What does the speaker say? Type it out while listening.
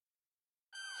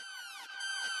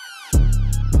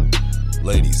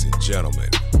Ladies and gentlemen,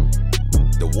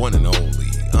 the one and only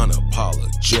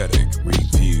Unapologetic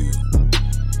Review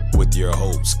with your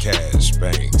host Cash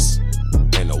Banks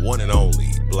and the one and only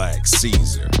Black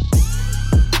Caesar.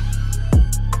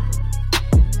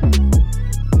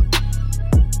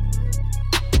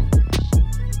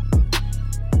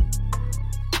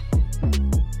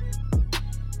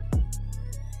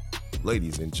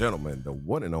 Ladies and gentlemen, the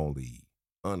one and only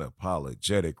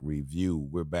Unapologetic Review.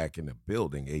 We're back in the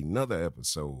building. Another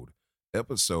episode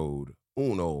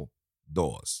uno,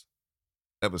 dos,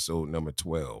 episode number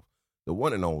 12. The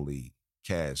one and only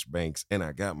Cash Banks, and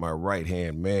I got my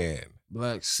right-hand man.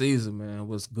 Black Caesar, man.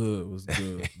 What's good,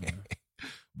 man?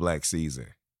 Black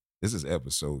Caesar. This is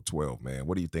episode 12, man.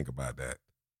 What do you think about that?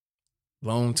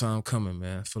 Long time coming,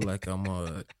 man. I feel like I'm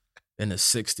in the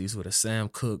 60s with a Sam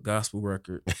Cooke gospel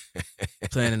record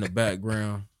playing in the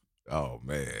background. Oh,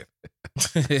 man.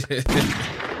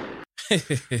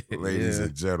 Ladies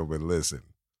and gentlemen, listen.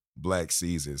 Black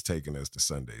Caesar is taking us to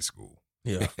Sunday school.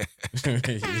 Yeah.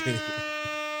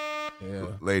 Yeah.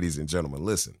 Ladies and gentlemen,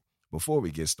 listen. Before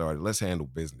we get started, let's handle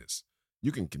business.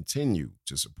 You can continue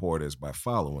to support us by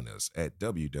following us at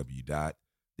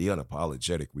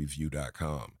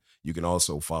www.theunapologeticreview.com. You can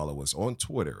also follow us on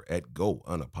Twitter at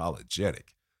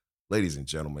GoUnapologetic. Ladies and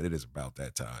gentlemen, it is about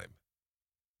that time.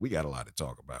 We got a lot to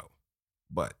talk about.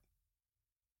 But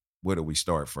where do we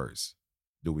start first?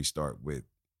 Do we start with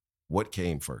what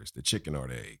came first, the chicken or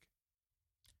the egg?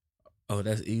 Oh,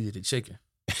 that's easy. The chicken.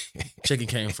 Chicken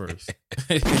came first.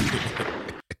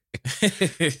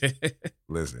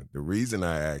 Listen, the reason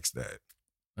I asked that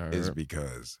is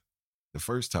because the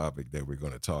first topic that we're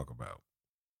going to talk about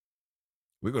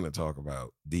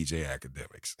DJ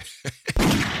Akademiks.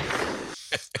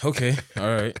 Okay.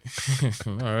 All right.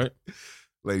 All right.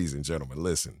 Ladies and gentlemen,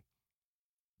 listen.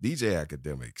 DJ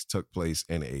Akademiks took place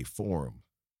in a forum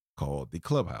called the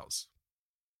Clubhouse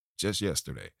just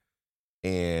yesterday.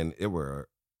 And it were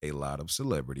a lot of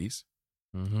celebrities,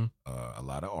 a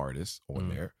lot of artists on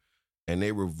there, and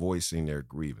they were voicing their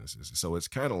grievances. So it's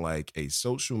kind of like a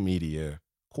social media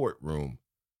courtroom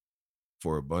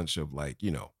for a bunch of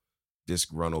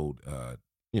disgruntled,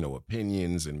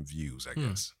 opinions and views, I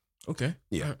guess. Okay.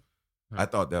 Yeah. Right. I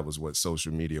thought that was what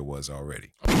social media was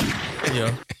already.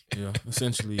 Yeah.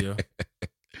 Essentially, yeah.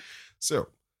 So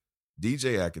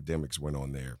DJ Akademiks went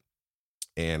on there,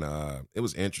 and it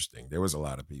was interesting. There was a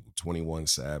lot of people. 21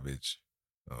 Savage,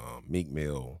 Meek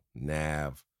Mill,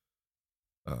 Nav,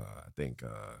 I think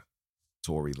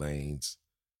Tory Lanez.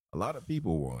 A lot of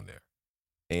people were on there.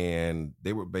 And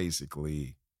they were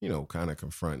basically, kind of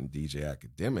confronting DJ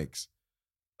Akademiks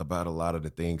about a lot of the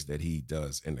things that he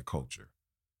does in the culture.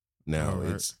 Now,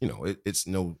 right.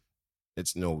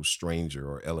 It's no stranger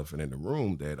or elephant in the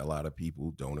room that a lot of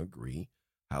people don't agree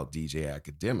how DJ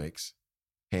Akademiks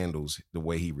handles the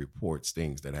way he reports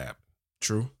things that happen.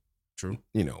 True.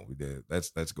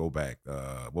 Let's go back.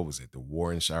 What was it? The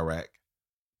war in Chirac?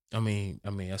 I mean,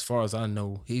 as far as I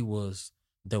know, he was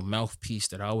the mouthpiece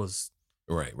that I was.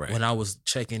 Right. When I was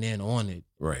checking in on it,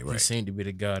 right. He seemed to be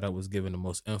the guy that was giving the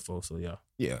most info. So yeah.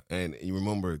 Yeah, and you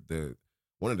remember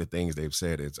one of the things they've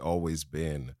said, it's always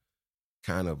been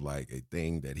kind of like a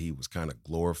thing that he was kind of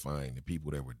glorifying the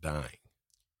people that were dying.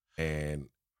 And,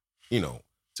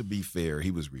 to be fair,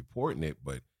 he was reporting it,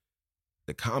 but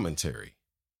the commentary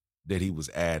that he was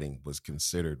adding was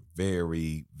considered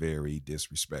very, very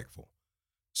disrespectful.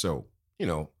 So,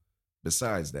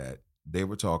 besides that, they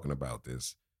were talking about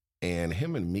this, and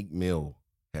him and Meek Mill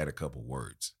had a couple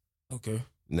words. Okay.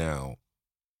 Now,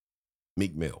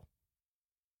 Meek Mill,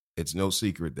 it's no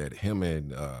secret that him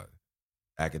and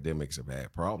Akademiks have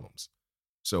had problems.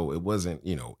 So it wasn't,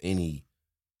 any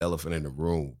elephant in the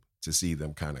room to see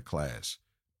them kind of clash.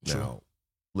 True. Now,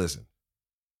 listen,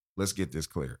 let's get this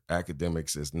clear.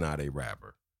 Akademiks is not a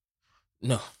rapper.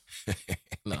 No.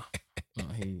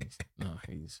 He's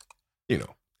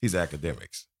he's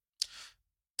Akademiks.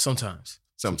 Sometimes,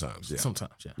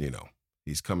 yeah.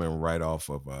 He's coming right off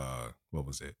of what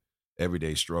was it?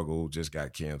 Everyday Struggle just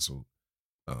got canceled.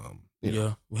 Him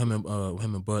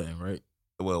and Button, right?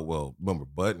 Well, remember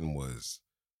Button was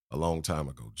a long time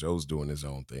ago. Joe's doing his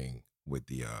own thing with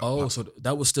the. So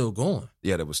that was still going.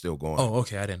 Yeah, that was still going. Oh,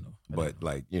 okay, I didn't know.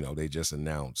 They just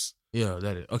announced. Yeah,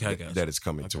 that is okay. I guess that it's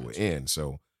coming to an end.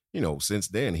 So since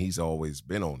then he's always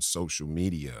been on social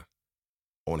media,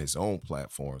 on his own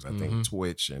platforms. I think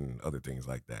Twitch and other things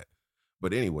like that.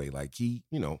 But anyway, him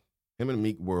and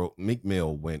Meek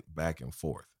Mill went back and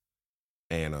forth,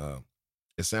 and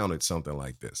it sounded something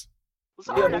like this.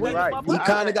 Yeah, but You're right. he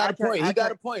kind of got a point. He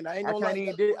got a point. I ain't gonna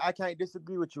lie. I can't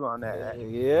disagree with you on that.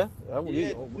 Yeah.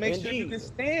 Make sure you can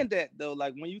stand that though.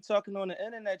 Like when you talking on the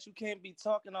internet, you can't be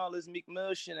talking all this Meek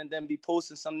Mill shit and then be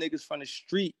posting some niggas from the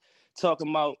street talking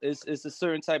about it's a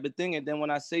certain type of thing. And then when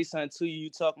I say something to you, you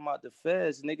talking about the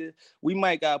feds, nigga. We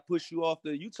might gotta push you off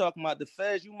you talking about the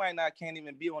feds. You might not can't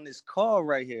even be on this call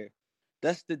right here.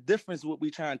 That's the difference. What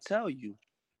we trying to tell you.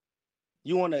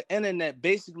 You on the internet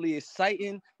basically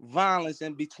inciting violence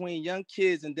in between young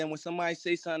kids, and then when somebody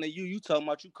say something to you, you talking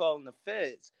about you calling the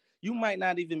feds. You might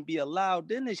not even be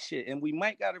allowed in this shit, and we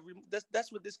might gotta.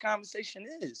 That's what this conversation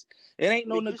is. It ain't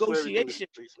no negotiation.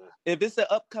 If it's an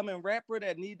upcoming rapper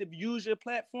that need to use your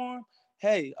platform,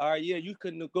 hey, all right, yeah, you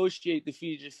could negotiate to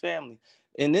feed your family.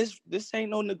 And this ain't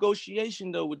no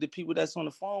negotiation though with the people that's on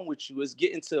the phone with you. It's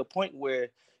getting to a point where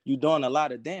you're doing a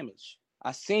lot of damage.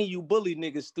 I seen you bully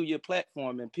niggas through your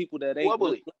platform and people that ain't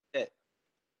like that.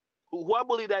 Who I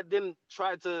bully that didn't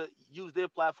try to use their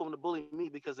platform to bully me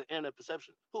because of internet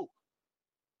perception? Who?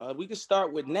 We could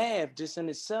start with Nav just in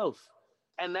itself.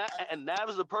 And Nav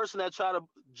is the person that tried to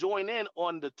join in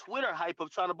on the Twitter hype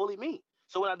of trying to bully me.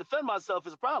 So when I defend myself,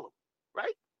 it's a problem,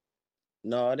 right?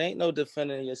 No, it ain't no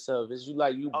defending yourself. It's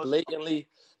you blatantly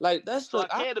like that's so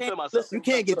I can't defend myself. You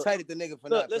can't get tight at the nigga for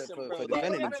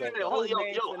defending himself.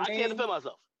 Yo, I can't defend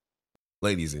myself.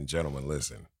 Ladies and gentlemen,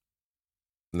 listen.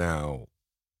 Now,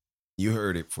 you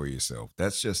heard it for yourself.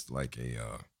 That's just like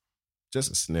a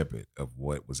snippet of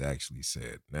what was actually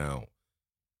said. Now,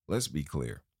 let's be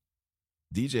clear.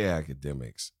 DJ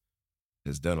Akademiks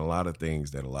has done a lot of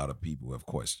things that a lot of people have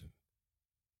questioned.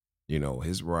 You know,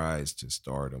 his rise to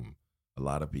stardom, a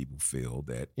lot of people feel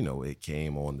that, you know, it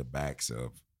came on the backs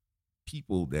of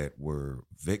people that were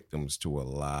victims to a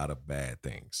lot of bad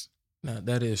things. Now,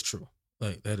 that is true.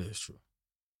 That is true.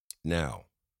 Now,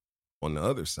 on the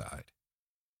other side,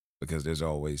 because there's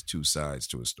always two sides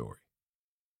to a story,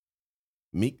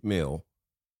 Meek Mill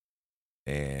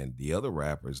and the other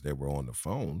rappers that were on the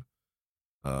phone,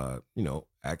 you know,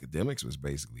 Akademiks was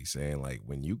basically saying, like,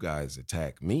 when you guys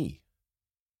attack me,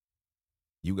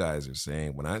 you guys are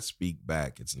saying when I speak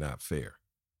back, it's not fair.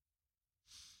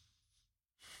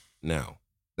 Now,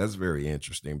 that's very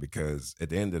interesting because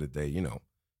at the end of the day, you know,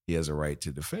 he has a right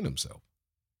to defend himself.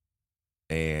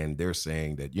 And they're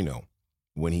saying that, you know,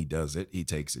 when he does it, he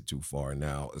takes it too far.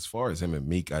 Now, as far as him and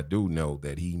Meek, I do know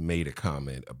that he made a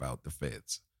comment about the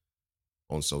feds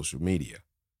on social media.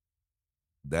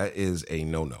 That is a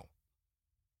no-no.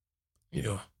 You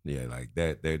know, like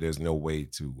that. There's no way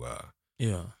to,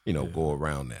 go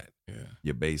around that. Yeah.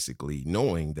 You're basically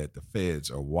knowing that the feds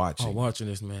are watching. Oh, watching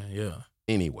this, man. Yeah.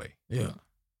 Anyway. Yeah.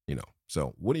 You know,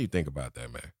 so what do you think about that,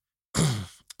 man?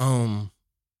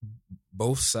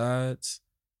 Both sides.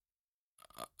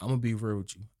 I'm gonna be real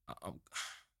with you.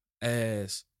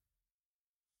 As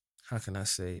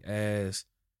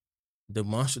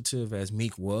demonstrative as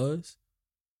Meek was,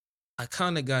 I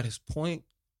kind of got his point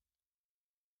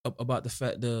about the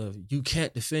fact of you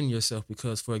can't defend yourself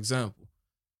because, for example,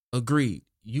 agreed,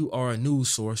 you are a news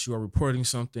source, you are reporting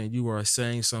something, you are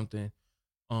saying something.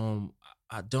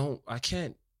 I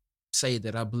can't say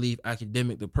that I believe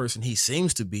Akademiks, the person he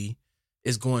seems to be,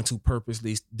 is going to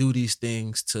purposely do these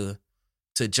things to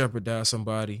jeopardize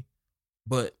somebody,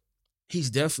 but he's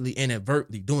definitely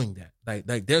inadvertently doing that.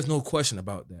 Like there's no question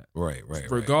about that. Right.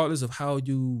 Regardless of how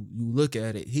you look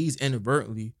at it, he's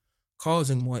inadvertently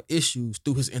causing more issues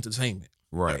through his entertainment.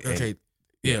 Right. Okay.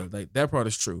 Yeah, like that part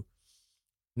is true.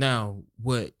 Now,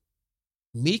 what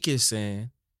Meek is saying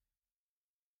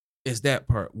is that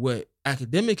part. What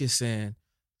Akademiks is saying,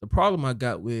 the problem I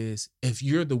got is if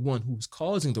you're the one who's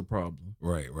causing the problem.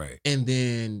 Right. And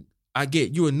then I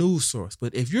get you're a news source,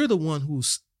 but if you're the one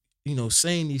who's, you know,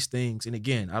 saying these things, and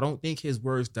again, I don't think his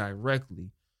words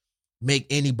directly make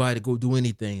anybody go do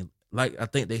anything, like I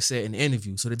think they said in the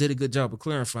interview. So they did a good job of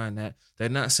clarifying that. They're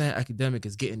not saying Akademiks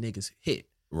is getting niggas hit.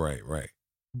 Right.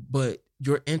 But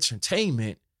your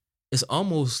entertainment is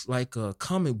almost like a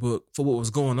comic book for what was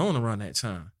going on around that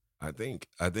time. I think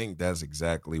that's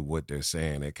exactly what they're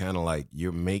saying. They're kind of like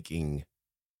you're making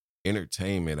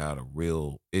entertainment out of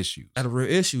real issues.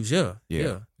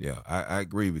 Yeah. I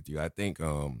agree with you. I think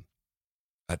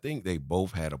they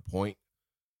both had a point,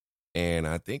 and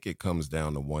I think it comes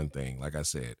down to one thing. Like I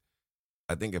said,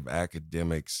 I think if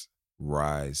Akademiks'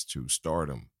 rise to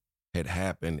stardom had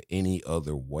happened any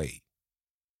other way,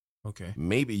 okay,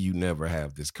 maybe you never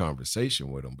have this conversation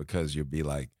with him because you'd be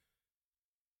like,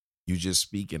 you just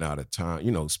speaking out of time,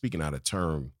 you know, speaking out of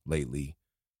term lately.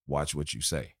 Watch what you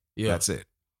say. Yeah, that's it.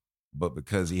 But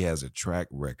because he has a track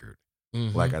record,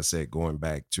 like I said, going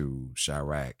back to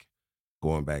Chirac,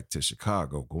 going back to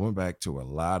Chicago, going back to a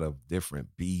lot of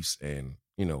different beefs and,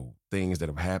 things that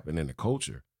have happened in the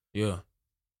culture. Yeah.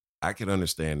 I can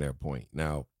understand their point.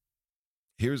 Now,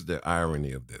 here's the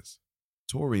irony of this.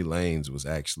 Tory Lanez was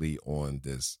actually on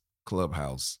this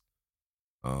Clubhouse,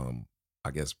 I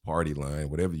guess party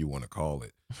line, whatever you want to call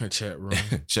it. Chat room.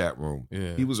 Chat room.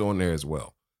 Yeah. He was on there as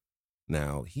well.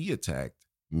 Now, he attacked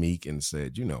Meek and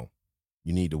said, you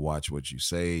need to watch what you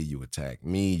say. You attacked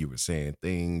me. You were saying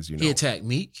things, He attacked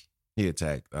Meek? He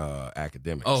attacked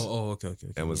academics. Okay.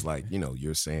 And was like,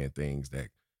 you're saying things that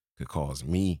could cause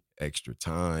me extra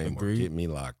time or get me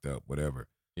locked up, whatever.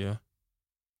 Yeah.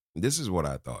 This is what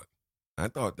I thought. I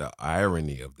thought the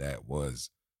irony of that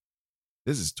was,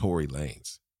 this is Tory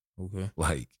Lanez. Okay.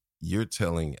 Like, you're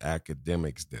telling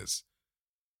academics this.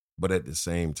 But at the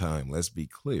same time, let's be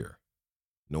clear.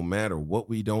 No matter what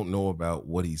we don't know about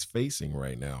what he's facing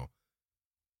right now,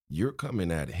 you're coming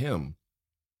at him.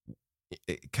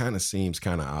 It kind of seems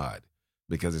kind of odd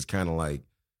because it's kind of like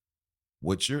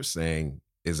what you're saying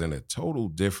is in a total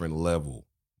different level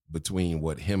between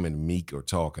what him and Meek are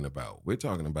talking about. We're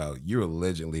talking about you're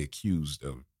allegedly accused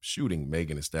of shooting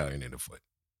Megan Thee Stallion in the foot.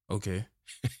 Okay.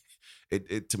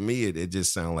 It to me, it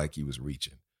just sounded like he was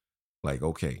reaching. Like,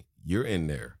 okay, you're in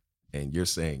there and you're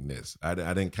saying this. I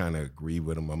didn't kind of agree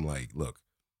with him. I'm like, look,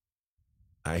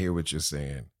 I hear what you're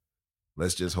saying.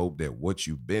 Let's just hope that what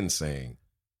you've been saying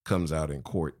comes out in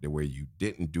court the way you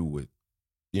didn't do what,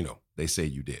 they say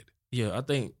you did. Yeah, I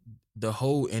think the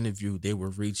whole interview they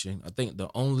were reaching, I think the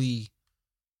only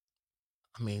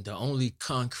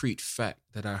concrete fact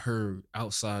that I heard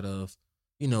outside of,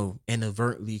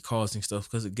 inadvertently causing stuff,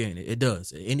 because again, it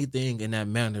does. Anything in that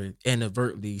manner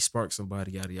inadvertently sparks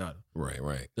somebody, yada, yada.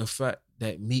 Right. The fact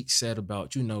that Meek said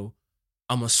about,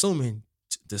 I'm assuming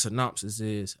the synopsis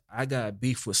is, I got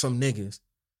beef with some niggas,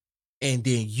 and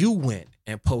then you went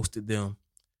and posted them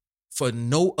for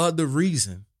no other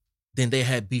reason than they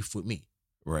had beef with me.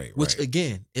 Right. Which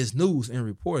again is news and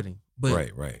reporting.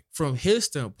 But right. From his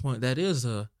standpoint, that is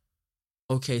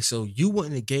okay, so you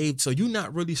wouldn't have gave, so you're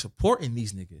not really supporting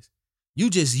these niggas.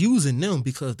 You just using them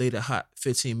because they the hot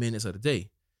 15 minutes of the day.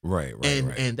 Right.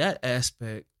 And that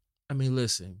aspect,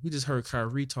 listen, we just heard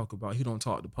Kyrie talk about he don't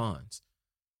talk to pawns.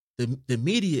 The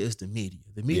media is the media.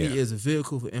 The media is a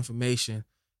vehicle for information,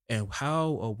 and how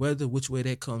or whether which way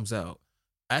that comes out.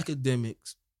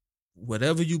 Academics,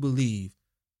 whatever you believe,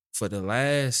 for the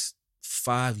last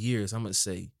 5 years, I'm gonna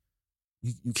say,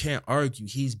 you can't argue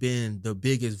he's been the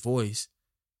biggest voice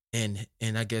in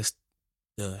I guess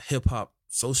the hip hop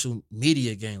social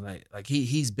media game. Like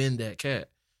he's been that cat.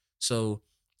 So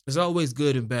it's always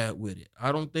good and bad with it.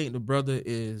 I don't think the brother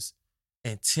is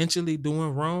intentionally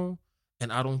doing wrong,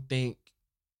 and I don't think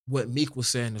what Meek was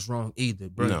saying is wrong either.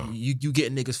 Bro, no. You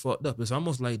get niggas fucked up. It's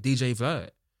almost like DJ Vlad.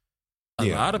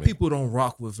 A lot of people don't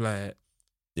rock with Vlad.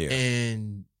 Yeah.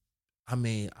 And I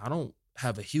don't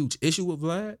have a huge issue with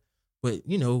Vlad, but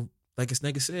like this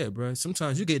nigga said, bro,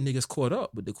 sometimes you get niggas caught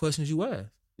up with the questions you ask.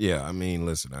 Yeah,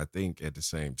 listen, I think at the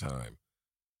same time,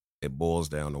 it boils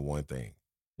down to one thing.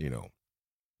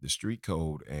 The street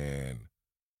code and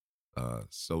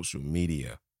social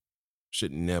media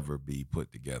should never be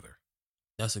put together.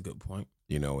 That's a good point.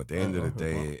 At the end of the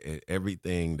day,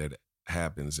 everything that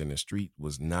happens in the street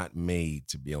was not made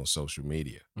to be on social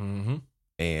media. Mm-hmm.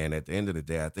 And at the end of the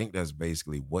day, I think that's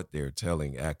basically what they're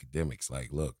telling academics. Like,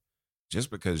 look, just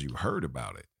because you heard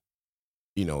about it,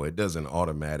 it doesn't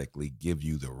automatically give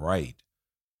you the right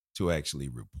to actually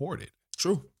report it.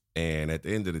 True. And at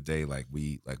the end of the day, like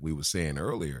we were saying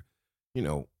earlier,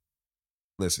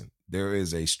 listen, there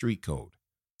is a street code.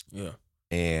 Yeah.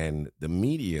 And the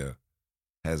media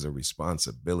has a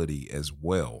responsibility as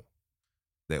well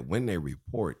that when they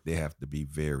report, they have to be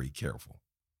very careful.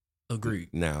 Agreed.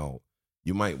 Now,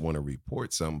 you might want to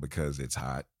report something because it's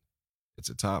hot. It's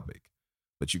a topic.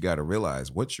 But you got to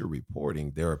realize what you're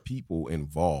reporting, there are people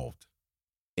involved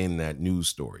in that news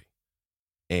story.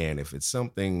 And if it's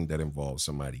something that involves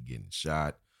somebody getting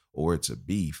shot or it's a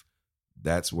beef,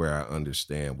 that's where I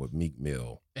understand what Meek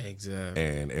Mill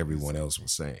and everyone else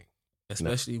was saying.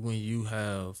 Especially when you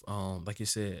have, like you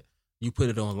said, you put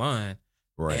it online,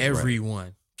 right?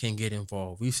 Everyone can get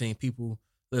involved. We've seen people,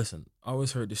 listen, I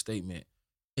always heard the statement,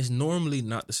 it's normally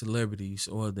not the celebrities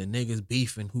or the niggas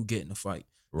beefing who get in the fight.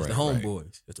 It's the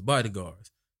homeboys. It's the bodyguards.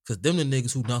 Because them the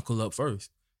niggas who knuckle up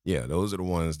first. Yeah, those are the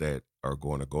ones that are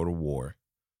going to go to war.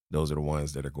 Those are the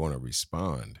ones that are going to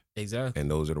respond. Exactly. And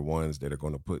those are the ones that are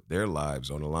going to put their lives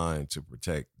on the line to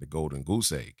protect the golden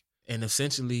goose egg. And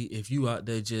essentially, if you out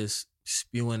there just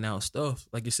spewing out stuff,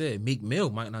 like you said, Meek Mill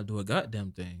might not do a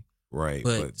goddamn thing. Right.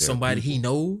 But somebody he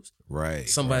knows, right,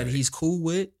 somebody he's cool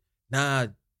with, Nah,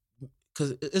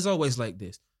 because it's always like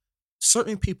this.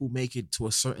 Certain people make it to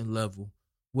a certain level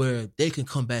where they can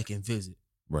come back and visit.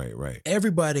 Right, right.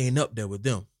 Everybody ain't up there with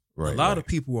them. Right, a lot right. of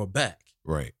people are back.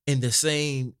 Right. In the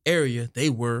same area they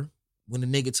were when the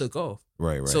nigga took off.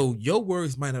 Right, right. So your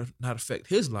words might not affect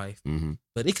his life,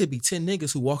 but it could be 10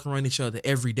 niggas who walk around each other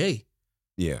every day.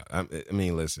 Yeah. I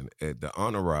mean, listen, the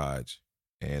entourage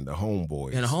and the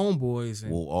homeboys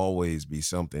will always be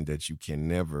something that you can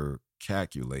never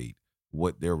calculate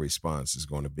what their response is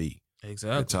going to be.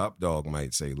 Exactly. The top dog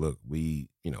might say, look, we,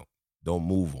 don't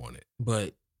move on it.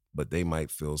 But they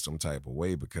might feel some type of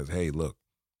way because, hey, look,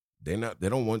 they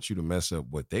don't want you to mess up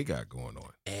what they got going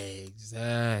on.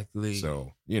 Exactly.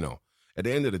 So, at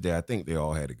the end of the day, I think they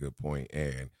all had a good point.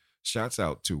 And shouts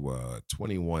out to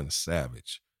 21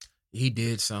 Savage. He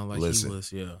did sound like he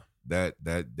was, yeah.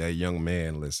 That young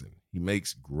man, listen, he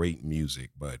makes great music,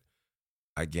 but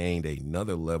I gained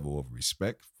another level of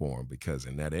respect for him because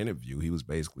in that interview, he was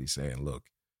basically saying, look,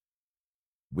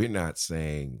 we're not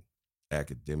saying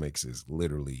academics is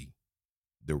literally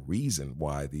the reason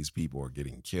why these people are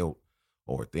getting killed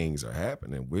or things are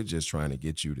happening. We're just trying to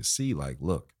get you to see, like,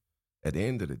 look, at the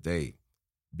end of the day,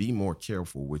 be more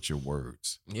careful with your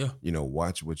words. Yeah.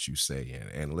 Watch what you say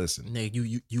and listen. Nick,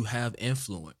 you have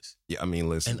influence. Yeah, I mean,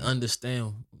 listen. And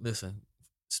understand,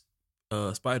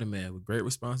 Spider-Man with great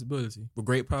responsibility, with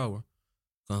great power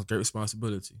comes great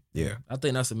responsibility. Yeah. I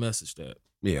think that's a message that.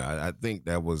 Yeah, I think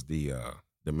that was the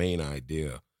main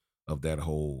idea of that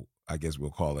whole, I guess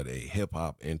we'll call it a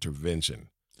hip-hop intervention.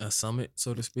 A summit,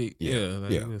 so to speak. Yeah.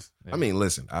 I mean,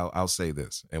 listen, I'll say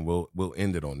this, and we'll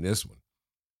end it on this one.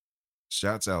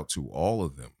 Shouts out to all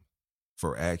of them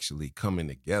for actually coming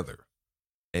together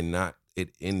and not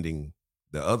it ending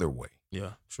the other way.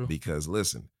 Yeah, true. Because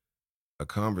listen, a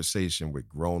conversation with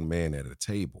grown men at a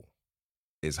table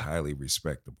is highly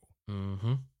respectable.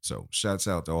 Mm-hmm. So shouts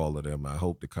out to all of them. I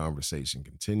hope the conversation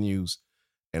continues,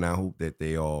 and I hope that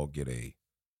they all get a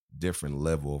different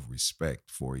level of respect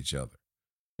for each other.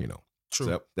 True.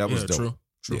 So that was dope.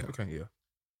 True. Yeah. Okay, yeah.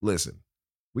 Listen,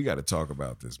 we got to talk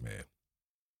about this, man.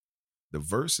 The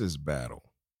versus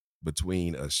battle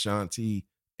between Ashanti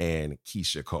and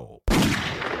Keisha Cole.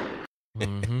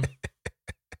 Mm-hmm.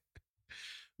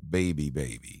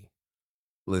 Baby.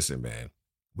 Listen, man,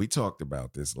 we talked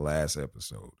about this last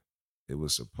episode. It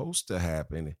was supposed to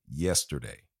happen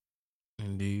yesterday.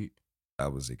 Indeed. I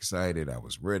was excited. I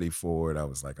was ready for it. I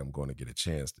was like, I'm going to get a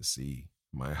chance to see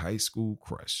my high school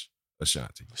crush,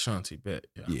 Ashanti. Ashanti, bet.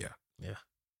 Yeah.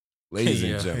 Ladies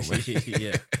and gentlemen.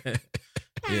 Yeah.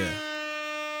 Yeah.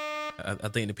 I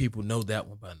think the people know that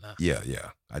one by now.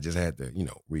 Yeah. I just had to,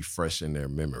 refresh in their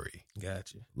memory.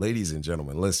 Gotcha. Ladies and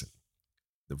gentlemen, listen.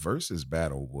 The versus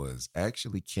battle was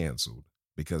actually canceled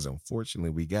because unfortunately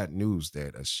we got news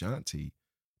that Ashanti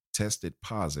tested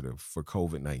positive for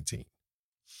COVID-19.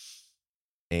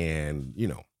 And,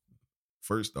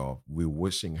 first off, we're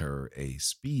wishing her a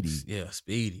speedy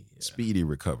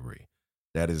recovery.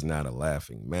 That is not a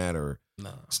laughing matter.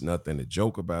 No. It's nothing to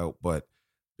joke about. But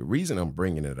the reason I'm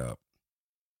bringing it up,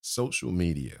 social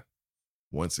media,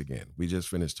 once again, we just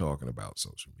finished talking about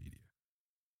social media.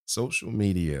 Social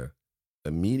media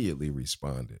immediately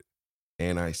responded.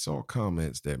 And I saw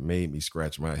comments that made me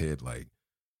scratch my head like,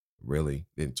 really?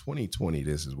 In 2020,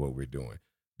 this is what we're doing.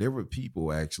 There were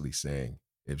people actually saying,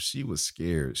 if she was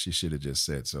scared, she should have just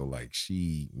said so. Like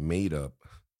she made up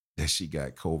that she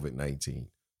got COVID-19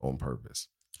 on purpose.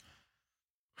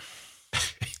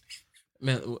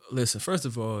 Man, listen, first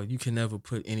of all, you can never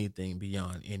put anything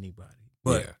beyond anybody.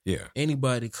 But yeah.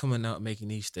 Anybody coming out making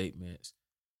these statements,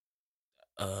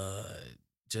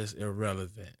 just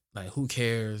irrelevant. Like, who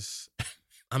cares?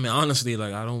 I mean, honestly,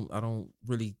 like I don't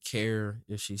really care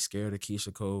if she's scared of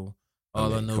Keisha Cole.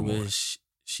 All I know is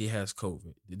she has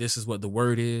COVID. This is what the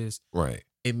word is. Right.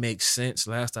 It makes sense.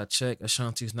 Last I checked,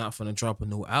 Ashanti's not going to drop a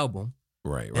new album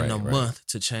in a month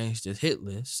to change the hit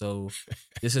list. So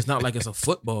this is not like it's a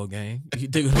football game. You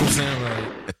dig what I'm saying?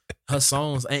 Like, her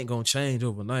songs ain't going to change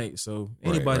overnight. So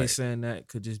anybody saying that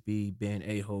could just be being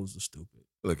a-holes or stupid.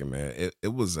 Look, man,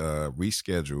 it was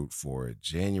rescheduled for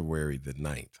January the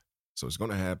 9th. So it's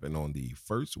going to happen on the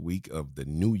first week of the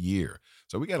new year.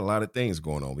 So we got a lot of things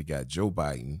going on. We got Joe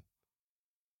Biden,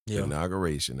 the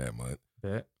inauguration that month.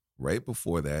 Yeah. Right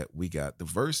before that, we got the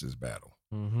versus battle.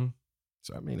 Mm-hmm.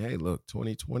 So, I mean, hey, look,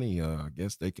 2020, I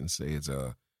guess they can say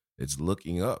it's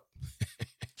looking up.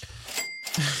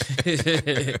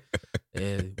 Yeah,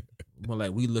 more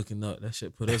like we looking up. That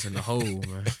shit put us in the hole,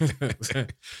 man.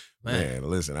 Man,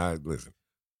 listen.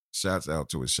 Shouts out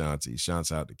to Ashanti.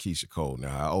 Shouts out to Keisha Cole.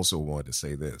 Now, I also wanted to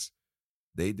say this.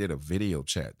 They did a video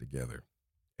chat together,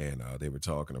 and they were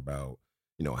talking about,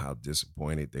 you know, how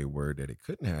disappointed they were that it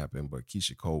couldn't happen, but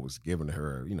Keisha Cole was giving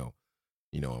her, you know,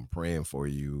 I'm praying for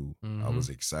you. I was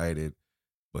excited.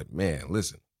 But man,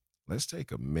 listen, let's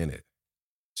take a minute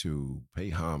to pay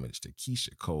homage to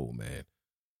Keisha Cole, man.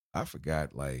 I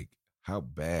forgot like how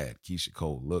bad Keisha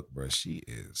Cole looked, bro. She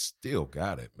is still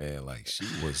got it, man. Like she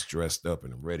was dressed up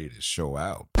and ready to show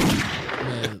out.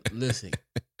 Man, listen,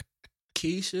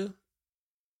 Keisha,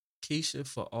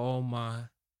 for all my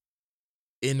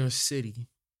inner city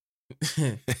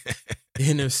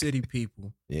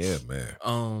people. Yeah,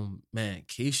 man. Man,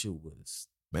 Keisha was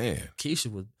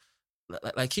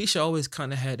like Keisha always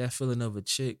kind of had that feeling of a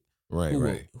chick,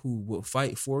 right, who will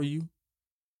fight for you.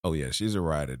 Oh yeah, she's a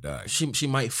ride or die. She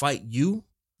might fight you.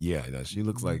 Yeah, she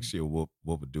looks like she'll whoop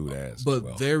a dude ass,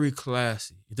 but very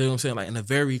classy. You know what I'm saying? Like in a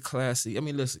very classy. I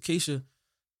mean, Keisha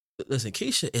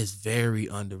is very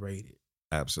underrated.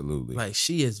 Absolutely. Like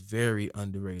she is very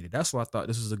underrated. That's why I thought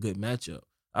this was a good matchup.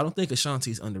 I don't think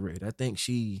Ashanti's underrated. I think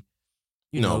she,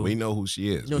 we know who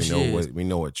she is. We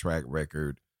know her track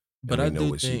record, but we know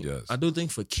what she does. I do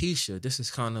think for Keisha, this is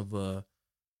kind of a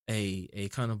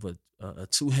kind of a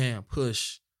two-hand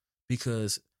push,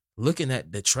 because looking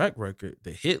at the track record,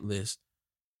 the hit list,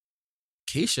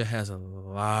 Keisha has a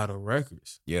lot of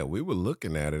records. Yeah, we were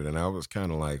looking at it, and I was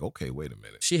kind of like, okay, wait a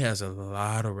minute. She has a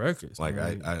lot of records. Like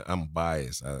I'm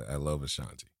biased. I love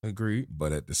Ashanti. Agreed.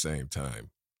 But at the same time,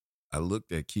 I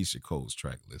looked at Keisha Cole's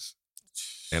track list,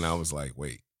 and I was like,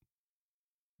 wait,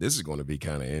 this is going to be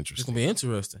kind of interesting. It's going to be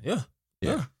interesting.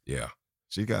 Yeah.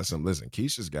 She got some. Listen,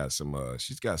 Keisha's got some.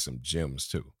 She's got some gems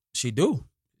too. She do.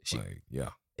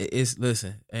 It's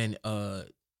listen, and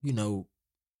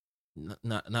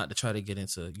not to try to get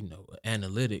into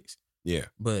analytics. Yeah.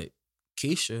 But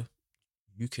Keisha,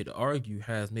 you could argue,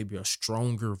 has maybe a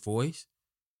stronger voice.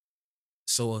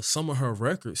 So some of her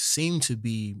records seem to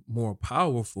be more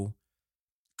powerful.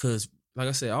 Because, like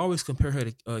I said, I always compare her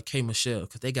to K. Michelle,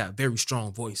 because they got very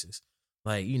strong voices.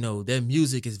 Like, their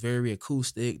music is very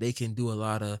acoustic. They can do a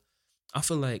lot of. I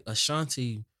feel like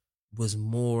Ashanti was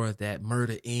more that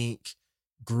Murder Inc.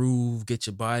 groove, get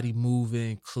your body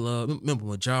moving, club. Remember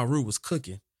when Ja Rule was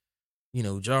cooking?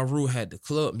 Ja Rule had the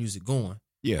club music going.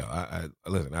 Yeah, I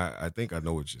listen. I think I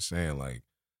know what you're saying. Like,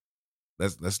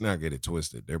 let's not get it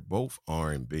twisted. They're both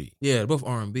R&B. Yeah, they're both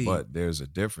R&B. But there's a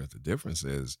difference. The difference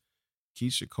is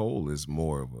Keisha Cole is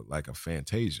more of like a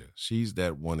Fantasia. She's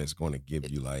that one that's going to give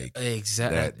you like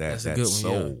exactly that a good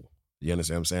soul. One, yeah. You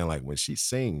understand what I'm saying? Like when she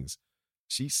sings,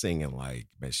 she's singing like,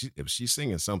 man, if she's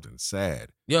singing something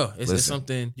sad, it's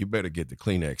something. You better get the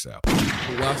Kleenex out.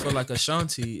 Well, I feel like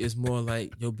Ashanti is more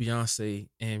like your Beyonce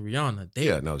and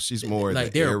Rihanna. She's more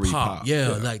like they're pop.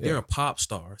 They're pop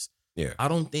stars. Yeah, I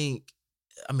think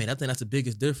that's the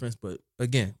biggest difference. But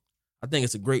again, I think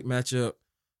it's a great matchup.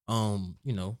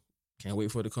 Can't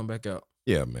wait for it to come back out.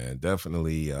 Yeah, man,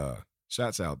 definitely.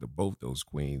 Shouts out to both those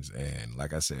queens, and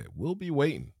like I said, we'll be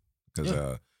waiting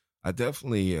because I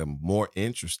definitely am more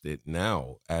interested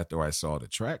now after I saw the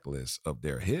track list of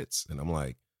their hits, and I'm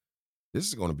like, this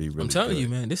is going to be really. I'm telling good. you,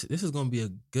 man, this is going to be a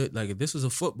good. Like if this was a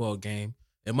football game,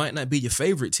 it might not be your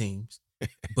favorite teams,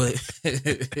 but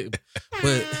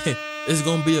it's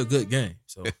going to be a good game.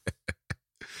 So.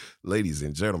 Ladies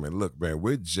and gentlemen, look, man,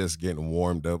 we're just getting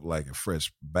warmed up like a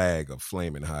fresh bag of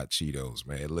flaming hot Cheetos,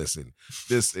 man. Listen,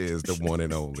 this is the one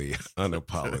and only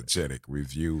Unapologetic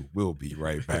Review. We'll be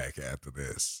right back after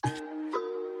this.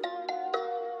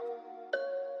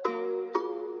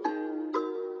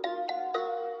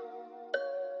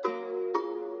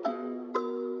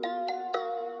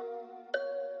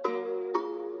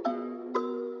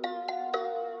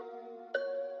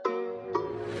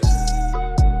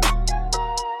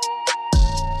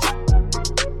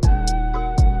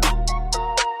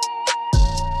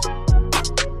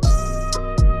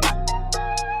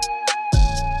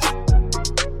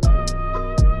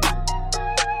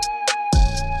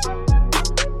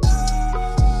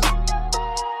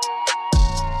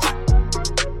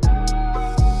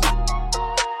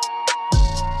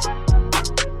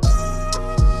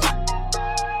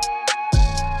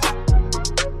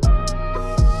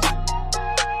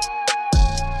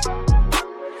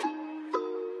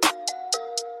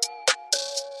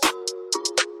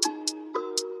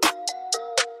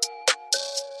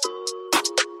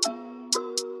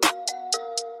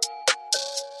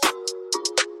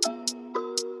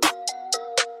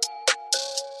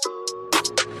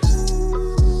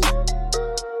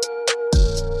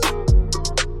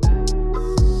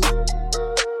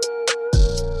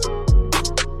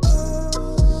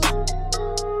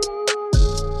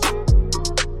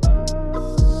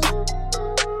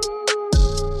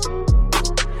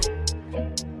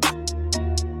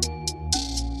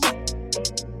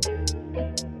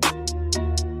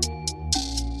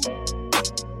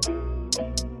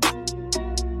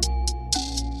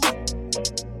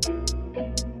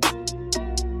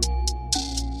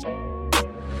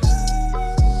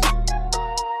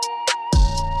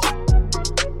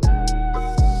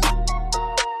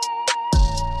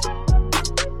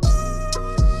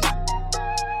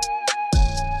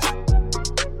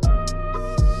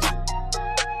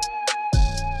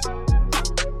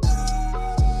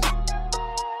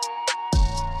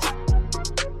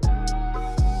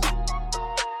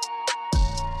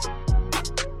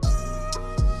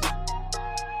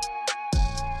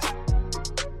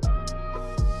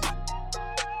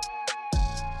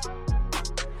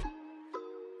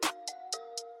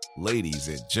 ladies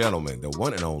and gentlemen, the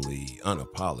one and only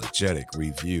Unapologetic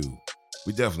Review.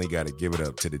 We definitely got to give it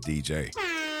up to the DJ.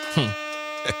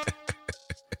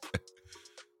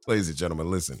 Ladies and gentlemen,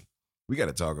 listen, we got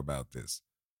to talk about this.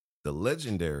 The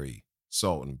legendary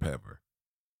Salt-N-Pepa.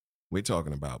 We're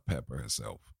talking about Pepper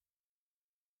herself.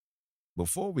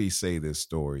 Before we say this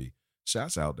story,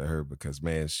 shouts out to her because,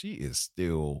 man, she is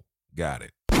still got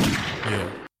it.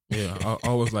 Yeah. I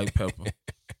always like Pepper.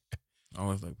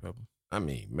 I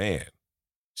mean, man,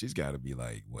 she's got to be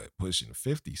like, what, pushing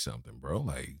 50-something, bro?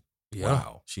 Like, yeah,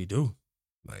 wow. She do.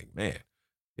 Like, man,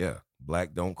 yeah,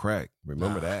 black don't crack.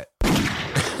 Remember that?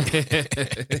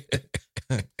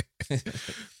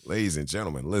 Ladies and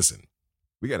gentlemen, listen,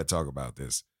 we got to talk about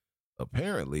this.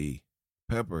 Apparently,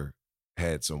 Pepper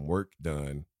had some work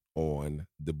done on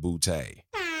the bootay.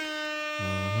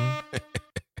 Mm-hmm.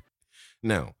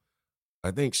 Now,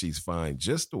 I think she's fine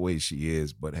just the way she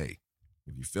is, but hey,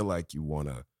 if you feel like you want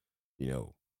to,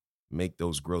 make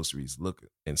those groceries look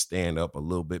and stand up a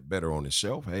little bit better on the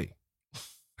shelf, hey,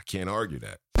 I can't argue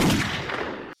that.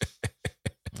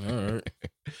 All right.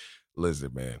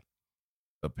 Listen, man,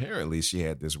 apparently she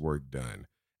had this work done,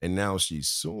 and now she's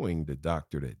suing the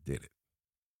doctor that did it.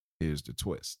 Here's the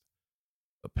twist.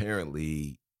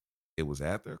 Apparently, it was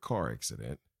after a car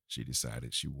accident. She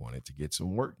decided she wanted to get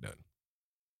some work done.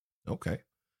 Okay.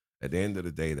 At the end of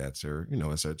the day, that's her,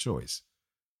 it's her choice.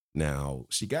 Now,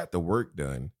 she got the work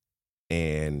done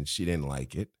and she didn't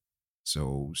like it.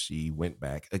 So she went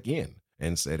back again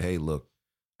and said, hey, look,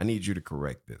 I need you to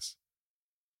correct this.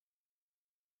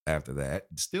 After that,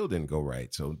 it still didn't go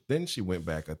right. So then she went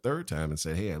back a third time and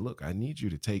said, hey, look, I need you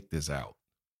to take this out.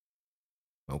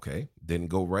 Okay. Didn't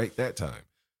go right that time.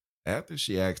 After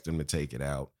she asked him to take it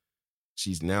out,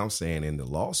 she's now saying in the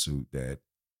lawsuit that,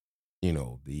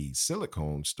 the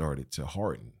silicone started to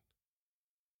harden.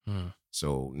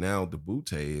 So now the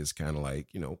bootay is kind of like,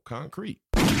 concrete.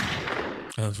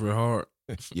 That's real hard.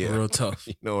 Yeah. Real tough.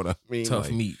 You know what I mean? Tough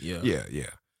like, meat, yeah.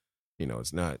 Yeah.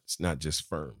 It's not just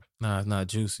firm. Nah, it's not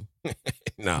juicy.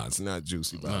 Nah, it's not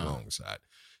juicy by a long shot.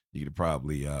 You could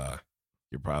probably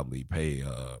pay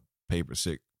paper,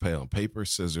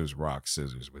 scissors, rock,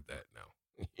 scissors with that now.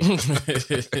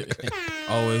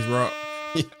 Always rock.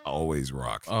 Always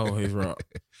rock. Always rock.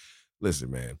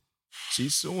 Listen, man,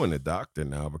 she's suing the doctor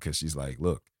now because she's like,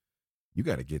 look, you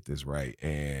got to get this right.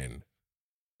 And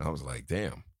I was like,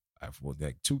 damn,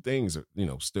 like two things,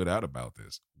 stood out about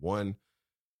this. One,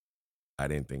 I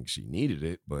didn't think she needed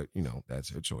it, but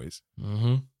that's her choice.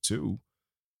 Mm-hmm. 2,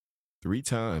 3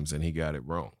 times and he got it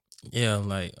wrong. Yeah,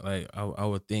 like I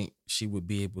would think she would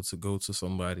be able to go to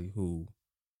somebody who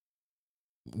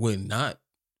would not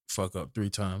fuck up 3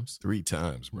 times. 3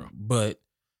 times, bro. But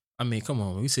I mean, come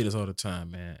on, we see this all the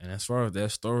time, man. And as far as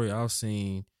that story, I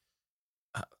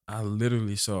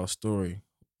literally saw a story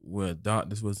where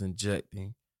doctors was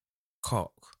injecting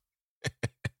caulk.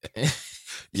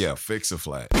 Yeah, fix a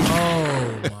flat.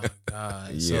 Oh my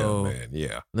God. Yeah, so, man.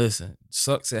 Yeah. Listen,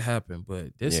 sucks it happened,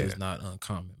 but this is not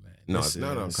uncommon, man. No, it's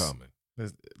not uncommon.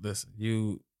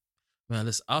 Listen,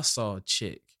 I saw a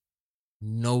chick,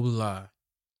 no lie,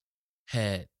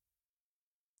 had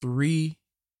 3,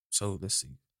 so let's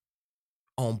see.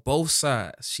 On both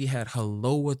sides, she had her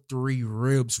lower 3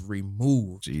 ribs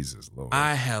removed. Jesus Lord.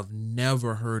 I have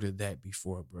never heard of that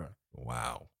before, bro.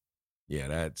 Wow.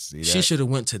 Yeah, she should have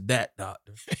went to that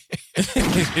doctor.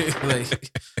 Like,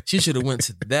 she should have went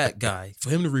to that guy for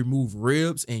him to remove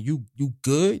ribs and you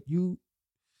good?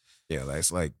 Yeah, that's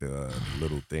like the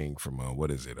little thing from what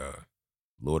is it?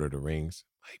 Lord of the Rings.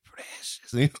 Like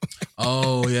precious.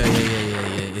 Oh yeah.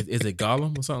 Is it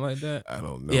Gollum or something like that? I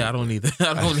don't know. Yeah, I don't either.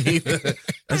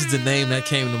 That's the name that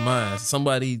came to mind.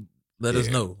 Somebody let us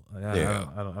know. Like, I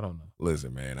don't know.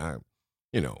 Listen, man,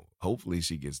 hopefully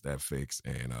she gets that fixed.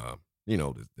 And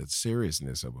the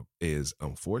seriousness of it is,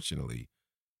 unfortunately,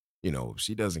 if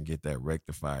she doesn't get that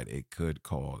rectified, it could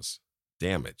cause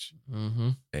damage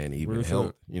and even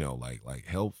health, like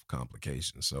health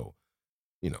complications. So,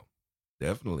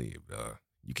 definitely, if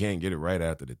you can't get it right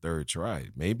after the 3rd try,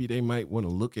 maybe they might want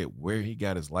to look at where he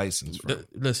got his license from.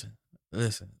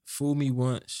 Listen. Fool me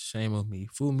once, shame on me.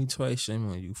 Fool me twice,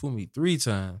 shame on you. Fool me 3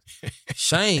 times.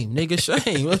 Shame, nigga,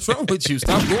 shame. What's wrong with you?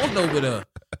 Stop going over there.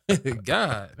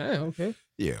 God, man, okay.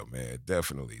 Yeah, man,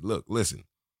 definitely. Look, listen,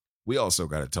 we also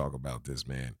got to talk about this,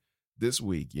 man. This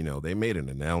week, they made an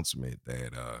announcement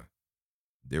that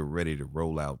they're ready to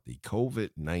roll out the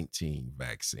COVID-19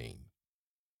 vaccine.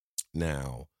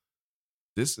 Now,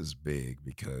 this is big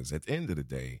because at the end of the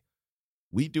day,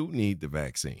 we do need the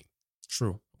vaccine.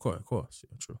 True. Of course.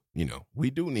 Yeah, true. We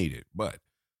do need it. But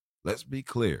let's be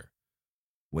clear.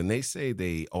 when they say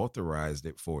they authorized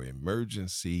it for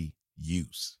emergency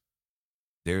use,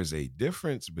 there's a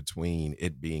difference between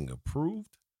it being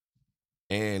approved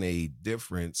and a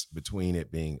difference between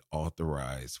it being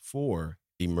authorized for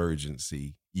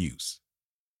emergency use.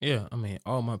 Yeah, I mean,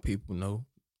 all my people know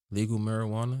legal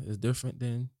marijuana is different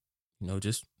than,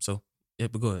 just so. Yeah,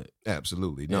 but go ahead.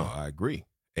 Absolutely. No, I agree.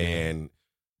 And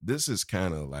this is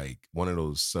kind of like one of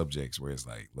those subjects where it's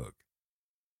like, look,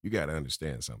 you got to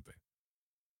understand something.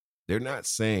 They're not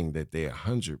saying that they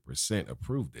 100%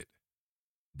 approved it.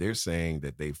 They're saying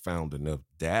that they found enough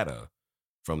data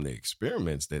from the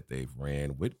experiments that they've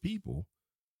ran with people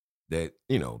that,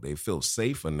 they feel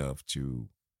safe enough to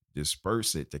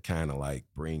disperse it to kind of like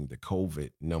bring the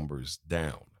COVID numbers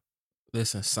down.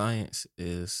 Listen, science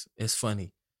it's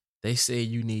funny. They say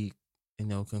you need,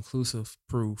 conclusive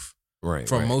proof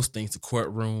from most things, the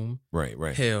courtroom. Right.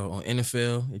 Hell, on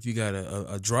NFL, if you got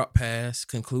a drop pass,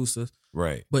 conclusive.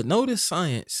 Right. But notice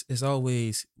science is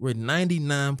always, we're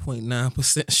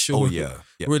 99.9% sure. Oh, yeah.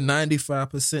 We're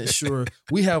 95% sure.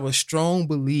 We have a strong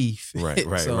belief. Right.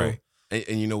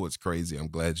 And you know what's crazy? I'm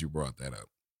glad you brought that up.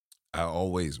 I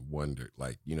always wondered,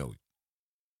 like, you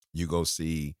go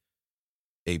see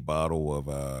a bottle of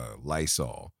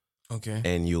Lysol. Okay.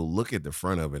 And you'll look at the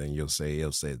front of it and it'll say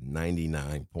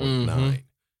 99.9.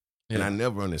 And I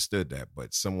never understood that,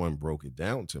 but someone broke it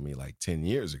down to me like 10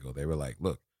 years ago. They were like,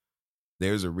 look,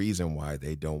 there's a reason why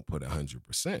they don't put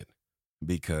 100%,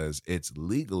 because it's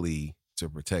legally to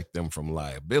protect them from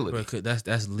liability. But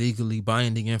that's legally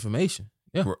binding information.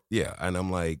 Yeah. Yeah. And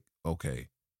I'm like, okay,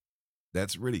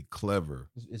 that's really clever.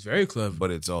 It's very clever.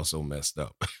 But it's also messed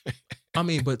up. I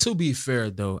mean, but to be fair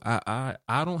though, I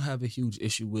don't have a huge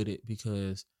issue with it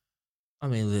because, I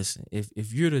mean, listen,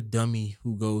 if you're the dummy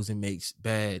who goes and makes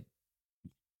bad,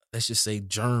 let's just say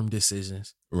germ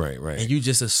decisions, right, and you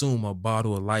just assume a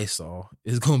bottle of Lysol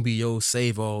is gonna be your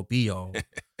save all be all.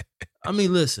 I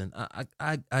mean, listen,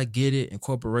 I get it. And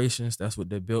corporations, that's what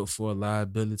they're built for,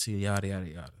 liability, yada yada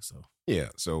yada. So yeah,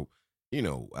 so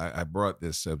I brought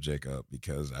this subject up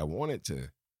because I wanted to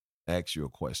ask you a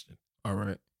question. All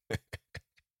right.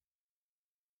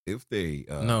 If they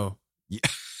no, yeah.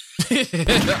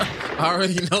 I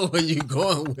already know where you're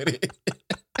going with it.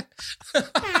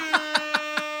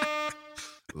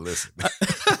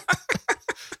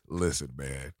 Listen,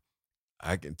 man.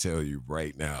 I can tell you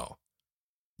right now,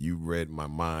 you read my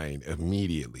mind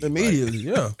immediately. Immediately,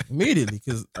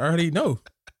 because I already know.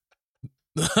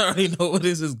 I already know where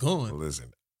this is going.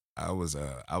 Listen, I was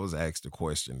asked a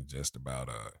question just about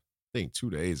I think 2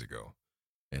 days ago,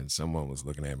 and someone was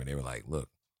looking at me. They were like, "Look,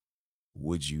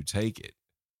 would you take it?"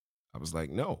 I was like,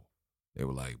 "No." They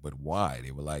were like, "But why?"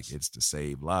 They were like, "It's to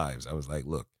save lives." I was like,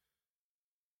 "Look,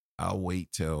 I'll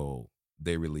wait till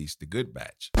they release the good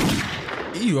batch."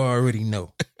 You already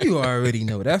know.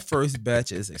 That first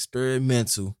batch is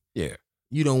experimental. Yeah.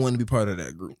 You don't want to be part of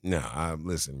that group. No,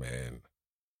 listen, man.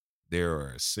 There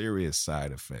are serious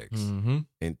side effects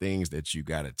and things that you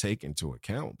got to take into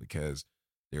account because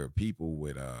there are people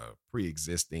with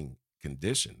pre-existing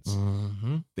conditions,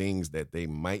 things that they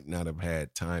might not have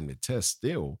had time to test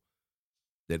still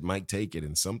that might take it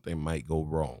and something might go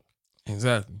wrong.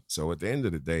 Exactly. So at the end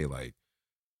of the day, like,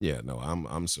 yeah, no,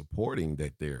 I'm supporting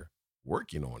that they're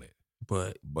working on it.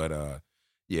 But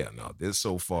yeah, no, this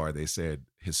so far, they said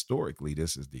historically,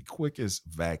 this is the quickest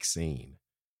vaccine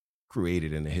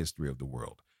created in the history of the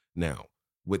world. Now,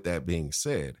 with that being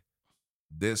said,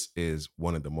 this is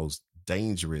one of the most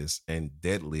dangerous and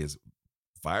deadliest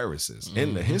viruses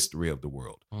in the history of the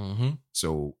world.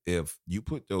 So if you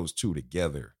put those two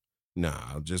together,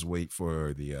 I'll just wait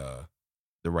for the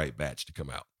right batch to come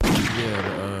out.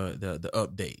 Yeah, the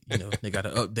update. They got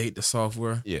to update the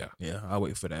software. Yeah, I'll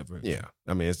wait for that version. Yeah,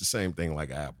 I mean it's the same thing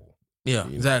like Apple. Yeah,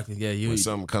 exactly. Yeah, when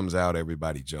something comes out,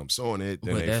 everybody jumps on it.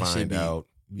 Then they find out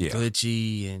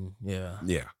glitchy and yeah.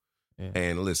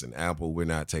 And listen, Apple, we're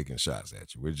not taking shots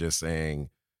at you. We're just saying,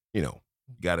 you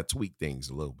got to tweak things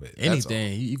a little bit.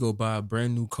 Anything. You go buy a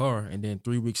brand new car, and then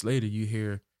 3 weeks later, you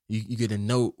hear. You get a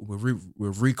note, we're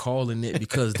recalling it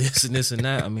because this and this and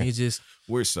that. I mean, it's just...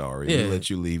 We're sorry. We let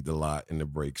you leave the lot and the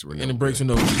brakes were no good. And the brakes were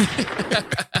no good.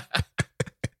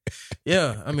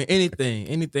 Yeah, I mean,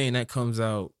 anything that comes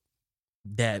out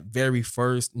that very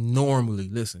first, normally,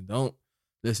 listen,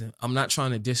 I'm not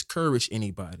trying to discourage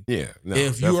anybody. Yeah. No,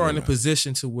 if you are in a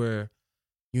position to where,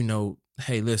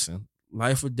 hey, listen,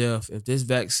 life or death, if this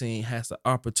vaccine has the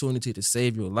opportunity to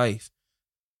save your life,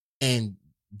 and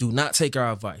do not take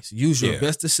our advice. Use your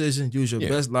best decision, use your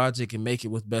best logic, and make it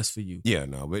what's best for you. Yeah,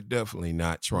 no, we're definitely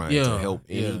not trying to help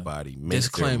anybody make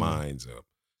their minds up.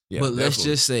 Yeah, but let's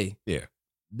just say,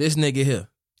 this nigga here,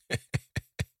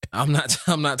 I'm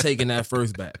not taking that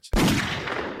first batch.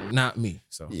 Not me.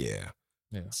 So yeah.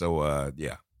 Yeah. So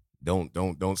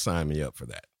don't sign me up for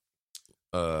that.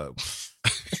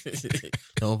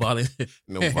 No volunteer.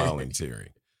 No volunteering.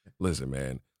 Listen,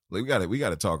 man, we got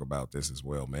to talk about this as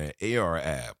well, man.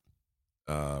 AR-Ab,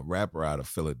 rapper out of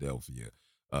Philadelphia,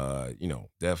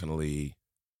 definitely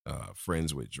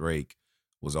friends with Drake,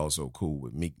 was also cool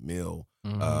with Meek Mill.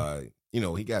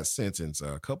 Mm-hmm. He got sentenced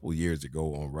a couple years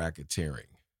ago on racketeering.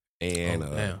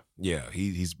 And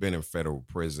he's been in federal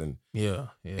prison. Yeah.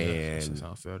 And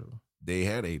sounds federal. They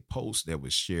had a post that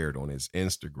was shared on his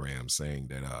Instagram saying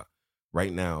that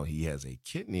right now he has a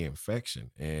kidney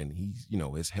infection and he's,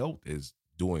 his health is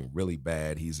doing really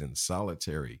bad. He's in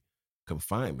solitary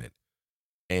confinement.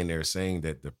 And they're saying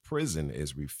that the prison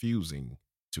is refusing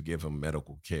to give him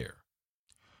medical care.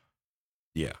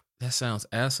 Yeah. That sounds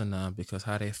asinine because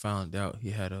how they found out he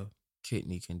had a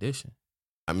kidney condition.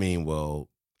 I mean, well,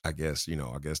 I guess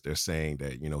they're saying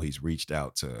that, he's reached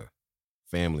out to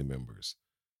family members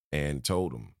and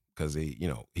told them because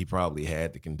he probably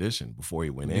had the condition before he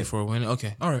went in.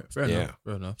 Okay. All right. Fair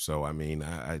enough. So, I mean,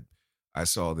 I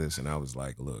saw this and I was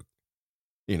like, look,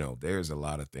 there's a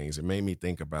lot of things. It made me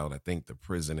think about, I think the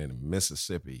prison in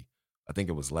Mississippi, I think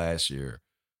it was last year,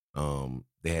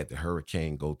 they had the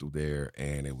hurricane go through there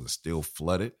and it was still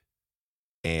flooded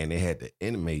and they had the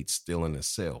inmates still in the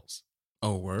cells.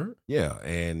 Oh, word? Yeah.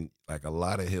 And like a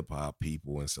lot of hip hop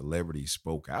people and celebrities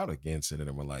spoke out against it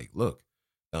and were like, look,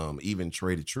 even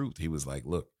Trey the Truth, he was like,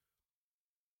 look,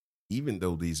 even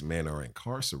though these men are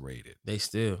incarcerated, they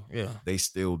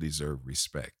still deserve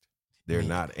respect. They're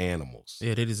not animals.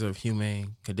 Yeah, they deserve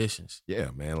humane conditions. Yeah,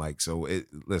 man. Like, so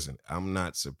listen, I'm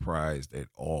not surprised at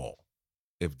all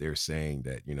if they're saying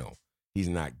that, he's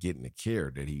not getting the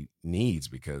care that he needs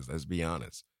because let's be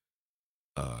honest,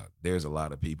 there's a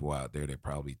lot of people out there that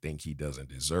probably think he doesn't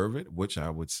deserve it, which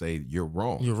I would say you're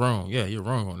wrong. You're wrong. Yeah, you're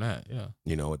wrong on that. Yeah.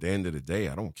 At the end of the day,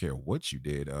 I don't care what you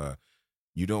did.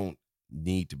 You don't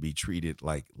need to be treated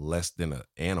like less than an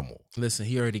animal. Listen,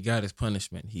 he already got his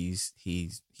punishment. He's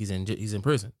in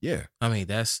prison. Yeah. I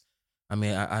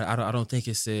mean, I don't think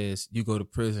it says you go to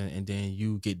prison and then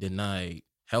you get denied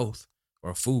health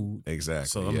or food. Exactly.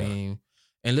 So I mean,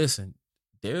 and listen,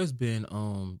 there's been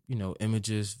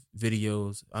images,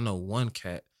 videos. I know one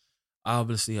cat.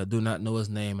 Obviously, I do not know his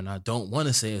name, and I don't want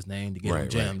to say his name to get him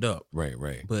jammed up. Right.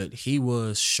 But he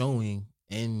was showing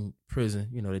in prison.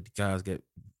 The guys get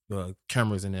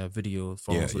cameras in their videos,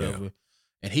 phones, whatever. Yeah.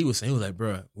 And he was saying,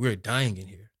 bro, we're dying in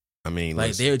here. I mean,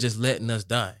 like they're just letting us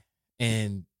die,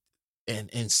 and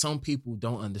some people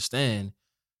don't understand.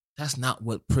 That's not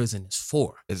what prison is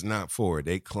for. It's not for it.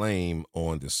 They claim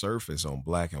on the surface, on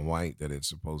black and white, that it's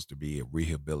supposed to be a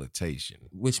rehabilitation.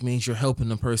 Which means you're helping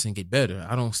the person get better.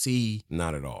 I don't see...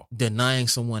 Not at all. ...denying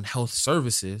someone health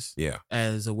services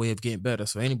as a way of getting better.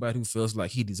 So anybody who feels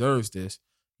like he deserves this,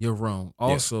 you're wrong.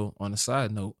 Also, on a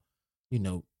side note,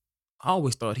 I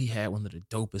always thought he had one of the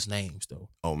dopest names, though.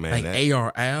 Oh, man. Like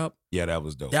AR-Ab. Yeah, that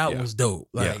was dope. That was dope.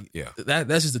 Like,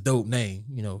 that's just a dope name,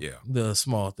 the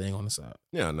small thing on the side.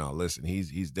 Yeah, no, listen,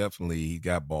 he's definitely, he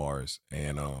got bars.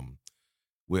 And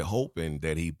we're hoping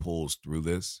that he pulls through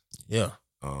this. Yeah.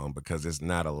 Because it's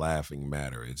not a laughing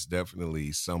matter. It's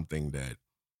definitely something that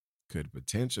could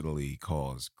potentially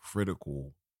cause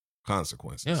critical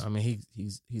consequences. Yeah, I mean,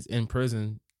 he's in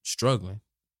prison struggling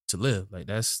to live. Like,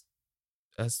 that's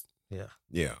yeah.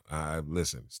 Yeah.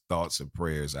 Listen, thoughts and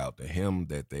prayers out to him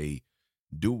that they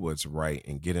do what's right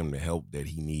and get him the help that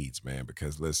he needs, man.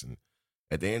 Because listen,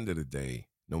 at the end of the day,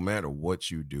 no matter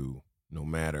what you do, no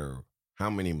matter how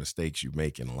many mistakes you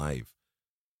make in life,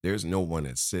 there's no one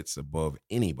that sits above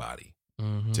anybody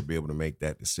to be able to make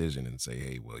that decision and say,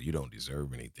 hey, well, you don't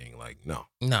deserve anything. Like, no.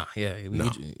 Nah, yeah.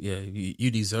 You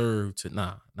deserve to,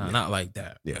 not like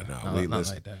that. Yeah, not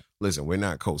like that. Listen, we're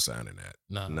not co-signing that.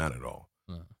 No. Not at all.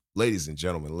 No. Ladies and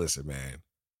gentlemen, listen, man,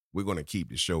 we're going to keep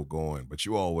the show going, but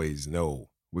you always know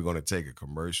we're going to take a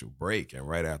commercial break. And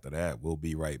right after that, we'll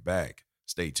be right back.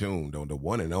 Stay tuned on the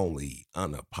one and only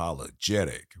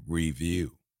Unapologetic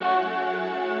Review.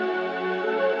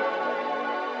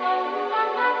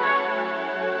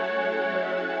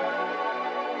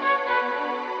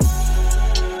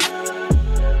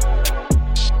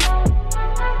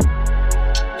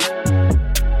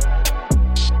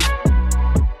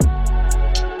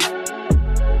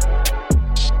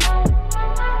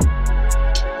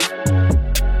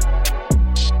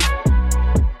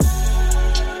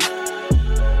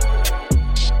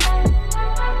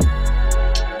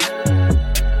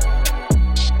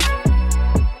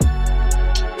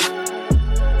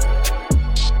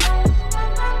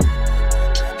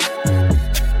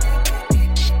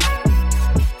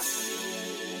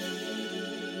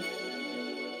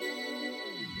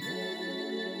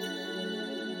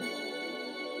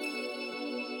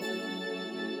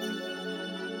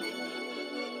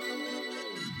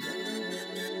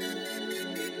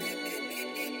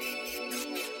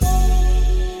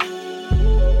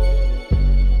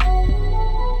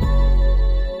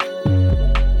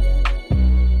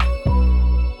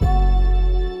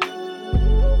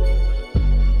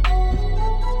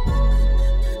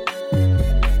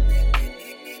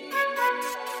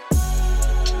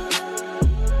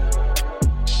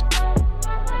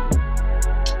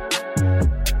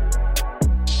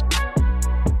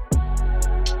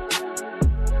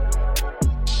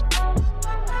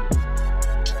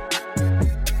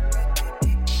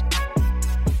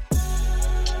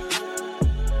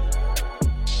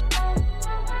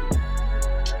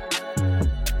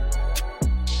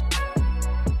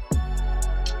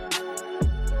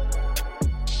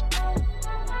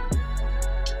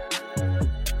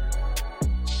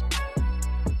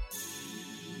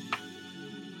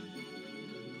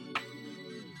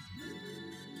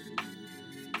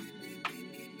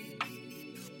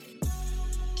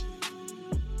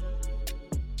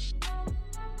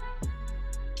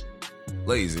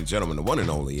 Ladies and gentlemen, the one and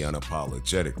only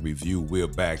Unapologetic Review. We're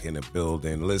back in the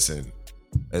building. Listen,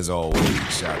 as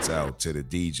always, shouts out to the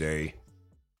DJ.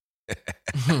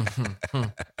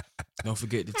 Don't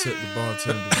forget to tip the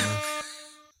bartender,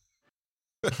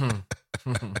 man.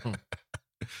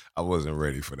 I wasn't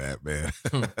ready for that, man.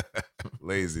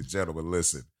 Ladies and gentlemen,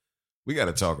 listen, we got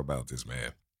to talk about this,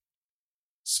 man.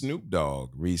 Snoop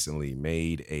Dogg recently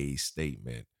made a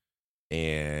statement,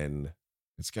 and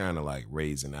it's kind of like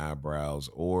raising eyebrows,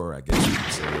 or I guess you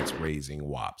could say it's raising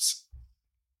wops.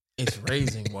 It's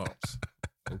raising wops.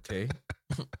 Okay.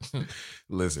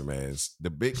 Listen, man, it's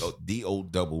the big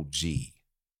D-O-double-G.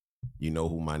 You know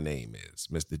who my name is,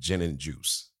 Mr. Gin and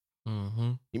Juice.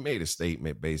 Mm-hmm. He made a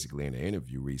statement basically in an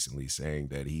interview recently saying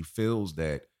that he feels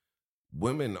that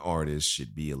women artists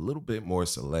should be a little bit more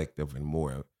selective and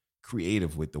more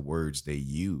creative with the words they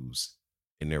use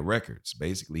in their records.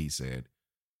 Basically, he said,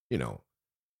 you know,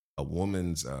 a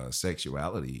woman's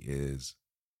sexuality is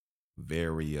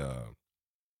very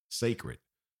sacred.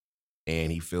 And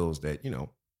he feels that, you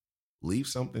know, leave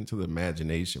something to the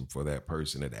imagination for that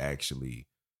person that actually,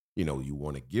 you know, you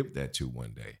want to give that to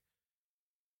one day.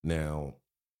 Now,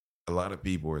 a lot of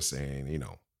people are saying, you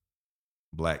know,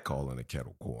 black calling a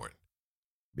kettle corn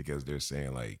because they're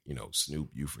saying like, you know, Snoop,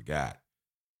 you forgot,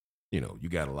 you know, you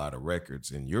got a lot of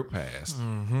records in your past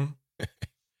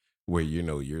where, you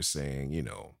know, you're saying, you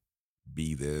know,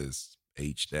 be this,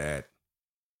 H that,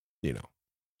 you know.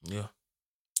 Yeah.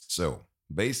 So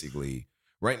basically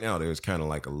right now there's kind of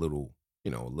like a little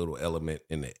element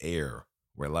in the air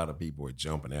where a lot of people are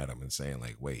jumping at him and saying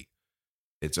like, wait,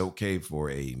 it's okay for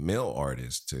a male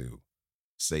artist to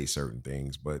say certain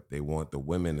things, but they want the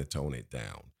women to tone it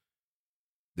down.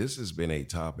 This has been a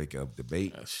topic of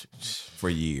debate for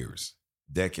years,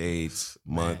 decades,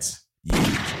 months,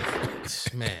 years.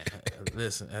 Man,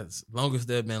 listen, as long as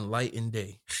there's been light and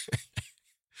day.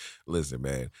 Listen,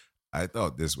 man, I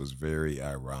thought this was very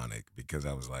ironic because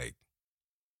I was like,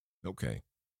 okay,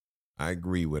 I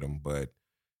agree with him, but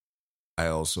I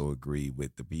also agree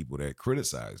with the people that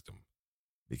criticized him.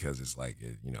 Because it's like,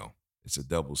 you know, it's a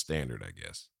double standard, I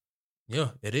guess.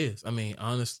 Yeah, it is. I mean,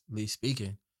 honestly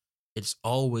speaking, it's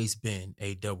always been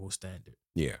a double standard.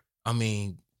 Yeah. I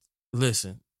mean,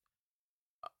 listen,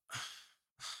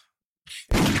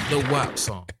 the WAP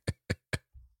song.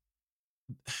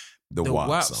 The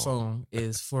WAP song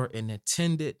is for an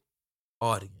intended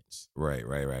audience.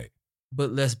 Right.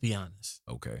 But let's be honest.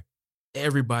 Okay.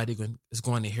 Everybody is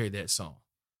going to hear that song.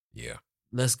 Yeah.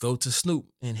 Let's go to Snoop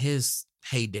in his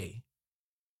heyday.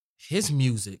 His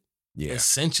music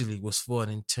essentially was for an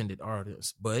intended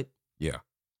audience, but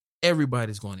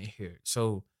everybody's going to hear it.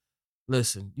 So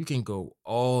listen, you can go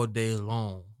all day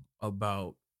long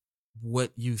about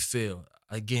what you feel.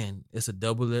 Again, it's a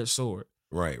double-edged sword.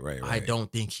 Right. I don't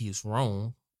think he's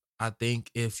wrong. I think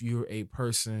if you're a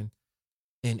person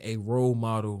in a role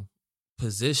model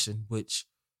position, which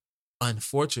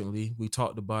unfortunately we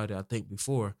talked about it, I think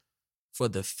before, for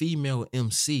the female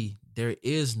MC,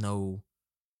 there's not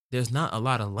a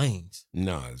lot of lanes.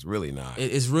 No, it's really not.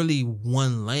 It's really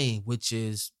one lane, which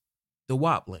is the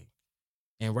WAP lane.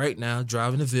 And right now,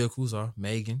 driving the vehicles are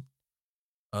Megan,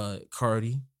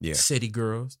 Cardi, City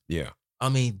Girls. Yeah. I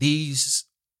mean,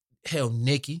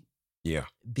 Nicki. Yeah.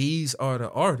 These are the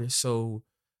artists. So,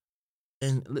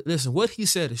 and listen, what he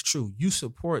said is true. You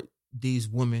support these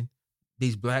women,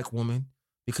 these black women,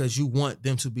 because you want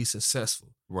them to be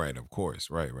successful. Right, of course.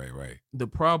 Right. The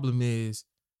problem is,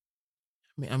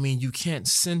 I mean, you can't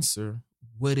censor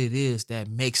what it is that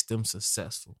makes them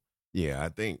successful. Yeah, I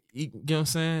think. You know what I'm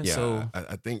saying? Yeah, so,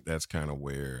 I think that's kind of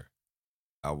where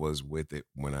I was with it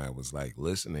when I was like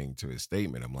listening to his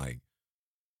statement. I'm like,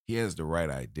 he has the right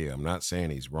idea. I'm not saying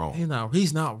he's wrong.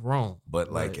 He's not wrong.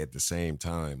 But like at the same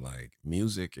time, like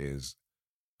music is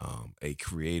a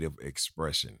creative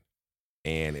expression.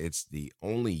 And it's the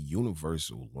only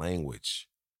universal language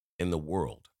in the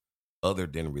world other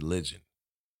than religion.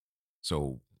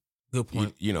 So, good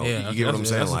point. You get what I'm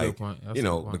saying? Like, you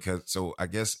know, because so I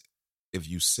guess if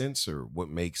you censor what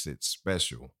makes it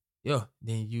special,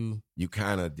 then you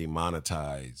kind of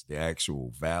demonetize the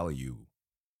actual value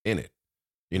in it.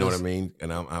 You know what I mean?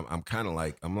 And I'm kind of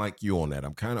like, I'm like you on that.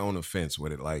 I'm kind of on the fence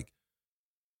with it. Like,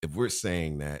 if we're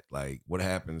saying that, like, what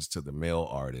happens to the male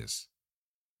artists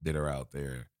that are out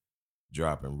there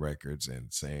dropping records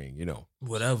and saying, you know,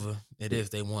 whatever it is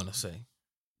they want to say?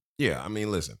 Yeah, I mean,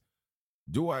 listen,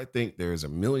 do I think there's a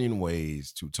million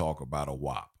ways to talk about a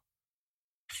WAP?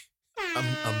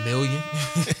 A million?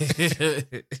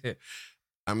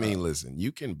 I mean, listen,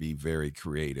 you can be very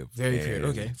creative. Very creative.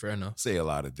 Okay, fair enough. Say a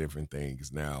lot of different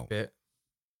things. Now, Bet.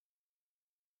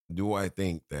 do I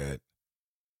think that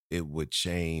it would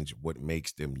change what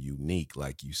makes them unique,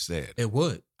 like you said. It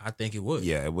would. I think it would.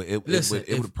 Yeah, it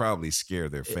would probably scare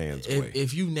their fans away.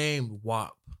 If you named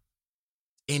WAP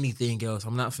anything else,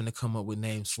 I'm not finna come up with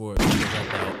names for it because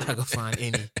I doubt I can find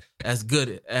any as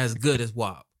good as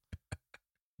WAP.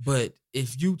 But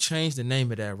if you change the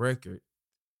name of that record,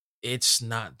 it's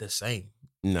not the same.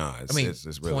 No, it's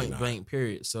really point not. Blank,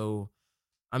 period. So,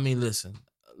 I mean, listen.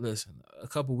 A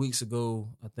couple weeks ago,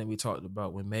 I think we talked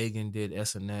about when Megan did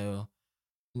SNL.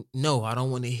 No, I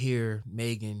don't want to hear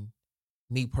Megan,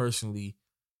 me personally,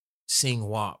 sing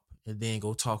WAP and then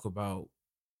go talk about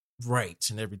rights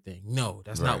and everything. No,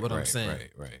 that's not what I'm saying.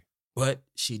 Right. But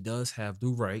she does have the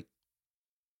right.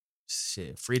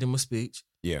 Shit, freedom of speech.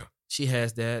 Yeah. She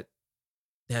has that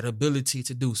ability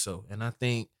to do so. And I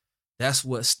think that's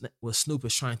what Snoop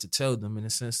is trying to tell them, in the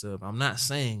sense of, I'm not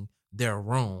saying they're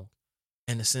wrong,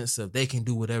 in the sense of they can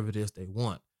do whatever it is they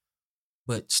want.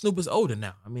 But Snoop is older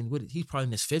now. I mean, he's probably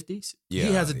in his 50s. Yeah,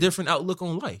 he has a different outlook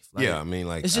on life. Like, yeah, I mean,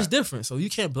 like, it's just different. So you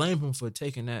can't blame him for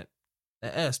taking that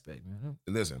aspect, man.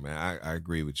 Listen, man, I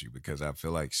agree with you, because I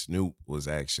feel like Snoop was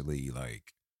actually,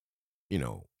 like, you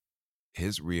know,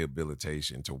 his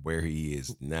rehabilitation to where he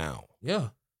is now,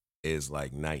 is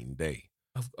like night and day.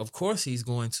 Of course, he's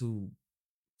going to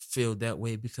feel that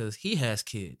way because he has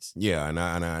kids. Yeah, and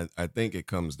I think it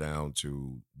comes down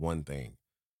to one thing.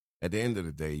 At the end of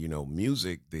the day, you know,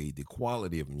 music, the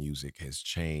quality of music has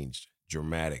changed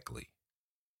dramatically,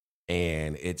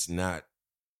 and it's not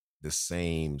the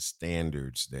same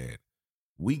standards that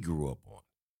we grew up on.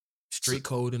 Street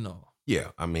code and all.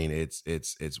 Yeah, I mean,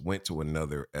 it's went to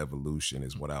another evolution,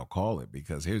 is what I'll call it,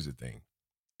 because here's the thing.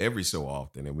 Every so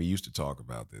often, and we used to talk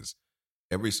about this,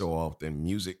 every so often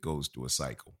music goes through a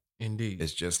cycle. Indeed.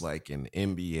 It's just like an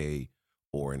NBA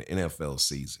or an NFL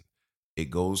season. It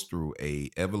goes through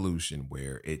a evolution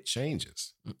where it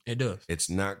changes. It does. It's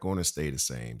not going to stay the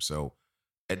same. So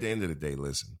at the end of the day,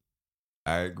 listen,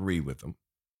 I agree with them,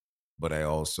 but I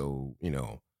also, you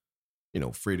know,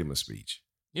 freedom of speech.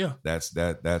 Yeah.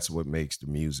 That's what makes the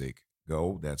music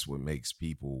go. That's what makes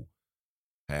people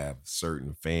have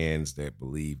certain fans that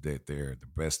believe that they're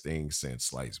the best thing since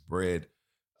sliced bread.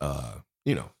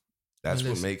 You know, that's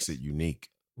what makes it unique.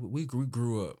 We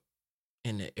grew up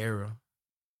in the era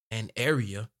and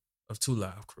area of 2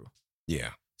 Live Crew.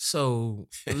 Yeah. So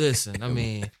listen, I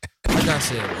mean, like I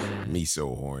said, man, me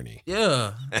so horny.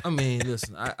 Yeah. I mean,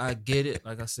 listen, I get it.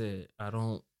 Like I said, I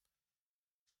don't.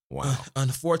 Wow.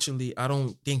 Unfortunately, I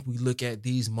don't think we look at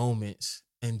these moments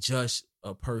and judge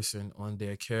a person on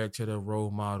their character, their role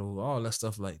model, all that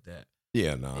stuff like that.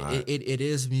 Yeah, no. It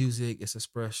is music, it's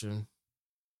expression.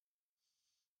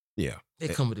 Yeah.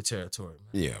 It come with the territory,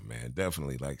 man. Yeah, man,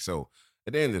 definitely. Like, so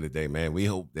at the end of the day, man, we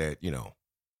hope that, you know,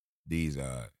 these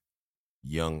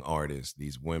young artists,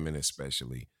 these women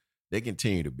especially, they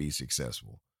continue to be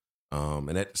successful.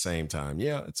 And at the same time,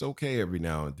 yeah, it's okay every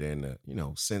now and then to, you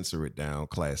know, censor it down,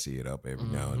 classy it up every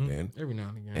now and then. Every now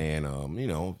and again. And, you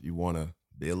know, if you want to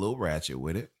be a little ratchet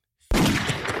with it,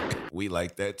 we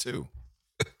like that too.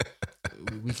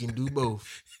 We can do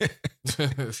both.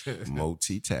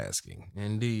 Multitasking.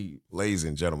 Indeed. Ladies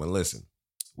and gentlemen, listen,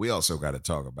 we also got to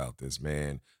talk about this,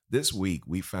 man. This week,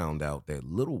 we found out that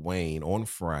Lil Wayne on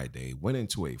Friday went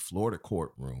into a Florida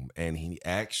courtroom and he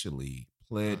actually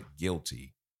pled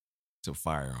guilty to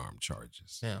firearm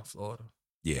charges. Yeah, Florida.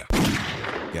 Yeah.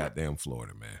 Goddamn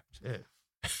Florida, man. Yeah.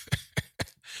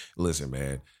 Listen,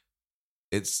 man,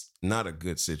 it's not a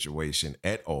good situation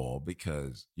at all,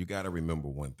 because you got to remember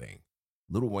one thing.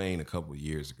 Lil Wayne, a couple of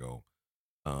years ago,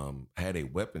 had a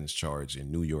weapons charge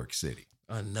in New York City.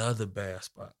 Another bad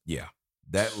spot. Yeah.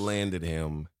 That landed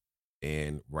him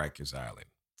in Rikers Island.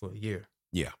 For a year.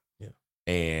 Yeah. Yeah.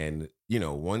 And, you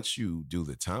know, once you do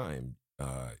the time,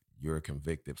 you're a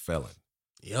convicted felon.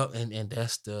 Yep, and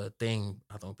that's the thing.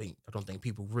 I don't think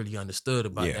people really understood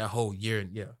about that whole year.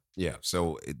 Yeah. Yeah.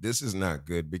 So this is not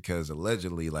good, because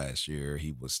allegedly last year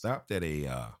he was stopped at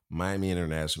a Miami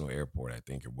International Airport, I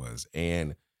think it was,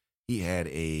 and he had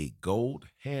a gold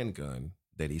handgun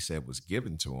that he said was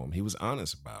given to him. He was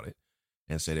honest about it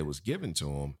and said it was given to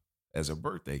him as a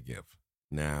birthday gift.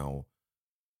 Now,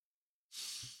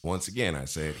 once again, I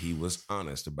said he was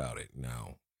honest about it.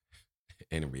 Now,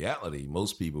 in reality,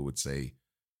 most people would say,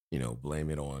 you know, blame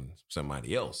it on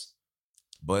somebody else.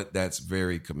 But that's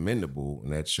very commendable,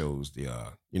 and that shows the,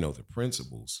 you know, the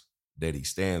principles that he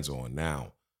stands on.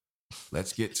 Now,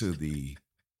 let's get to the,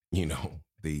 you know,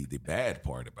 the bad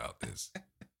part about this.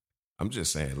 I'm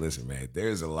just saying, listen, man,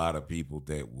 there's a lot of people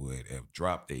that would have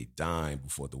dropped a dime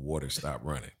before the water stopped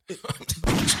running.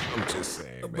 I'm just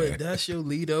saying, man. But that's your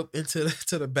lead up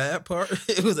into the bad part.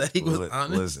 It was that he was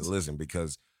honest. Listen,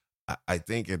 because I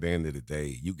think at the end of the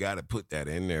day, you got to put that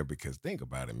in there because think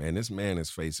about it, man. This man is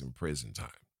facing prison time.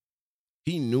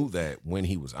 He knew that when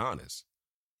he was honest.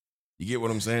 You get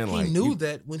what I'm saying? He knew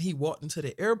that when he walked into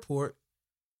the airport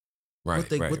with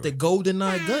the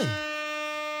GoldenEye gun.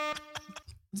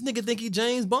 This nigga think he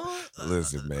James Bond?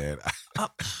 Listen, man.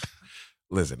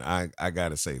 Listen, I got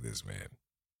to say this, man.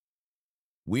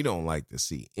 We don't like to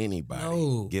see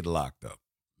anybody get locked up.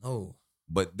 No.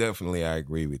 But definitely I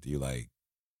agree with you. Like,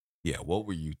 yeah, what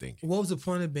were you thinking? What was the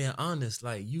point of being honest?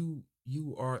 Like, you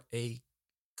are a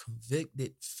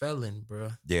convicted felon,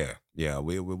 bro. Yeah.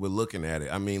 We're looking at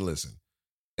it. I mean, listen,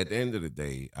 at the end of the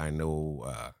day, I know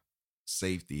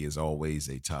safety is always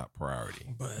a top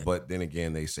priority. But then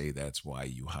again, they say that's why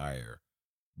you hire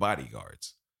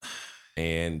bodyguards.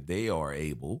 And they are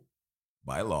able,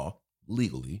 by law,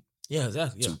 legally,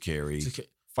 to carry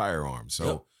firearms.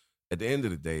 So at the end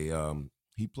of the day,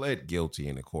 he pled guilty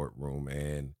in the courtroom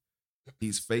and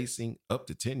he's facing up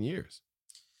to 10 years.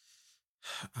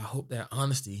 I hope that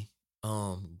honesty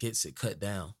gets it cut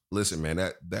down. Listen,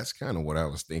 man, that's kind of what I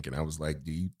was thinking. I was like,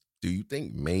 do you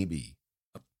think maybe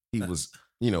he was,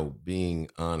 being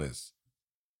honest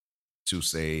to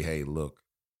say, hey, look,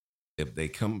 if they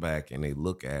come back and they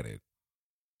look at it,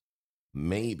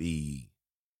 maybe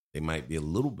they might be a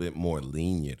little bit more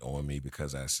lenient on me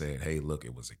because I said, hey, look,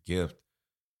 it was a gift.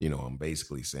 I'm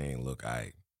basically saying, look,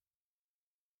 I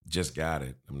just got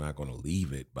it. I'm not going to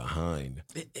leave it behind,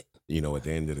 at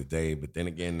the end of the day. But then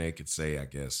again, they could say, I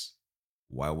guess,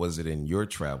 why was it in your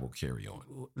travel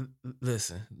carry-on?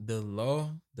 Listen, the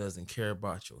law doesn't care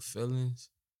about your feelings.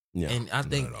 Yeah, and I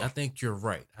think you're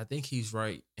right. I think he's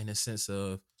right in the sense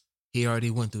of he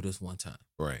already went through this one time.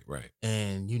 Right.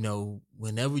 And,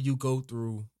 whenever you go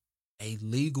through a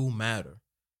legal matter,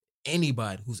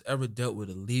 anybody who's ever dealt with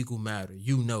a legal matter,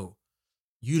 you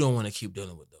don't want to keep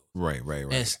dealing with those. Right.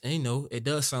 And, it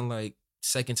does sound like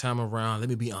second time around, let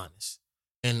me be honest.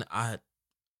 And I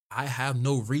have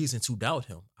no reason to doubt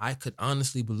him. I could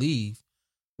honestly believe,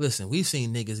 listen, we've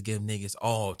seen niggas give niggas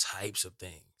all types of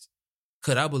things.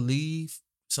 Could I believe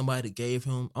somebody gave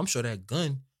him, I'm sure that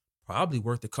gun probably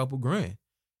worth a couple grand.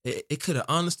 It could have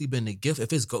honestly been a gift.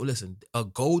 If it's a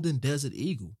golden Desert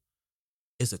Eagle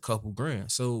is a couple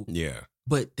grand. So yeah.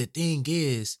 But the thing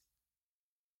is,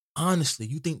 honestly,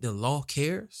 you think the law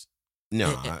cares?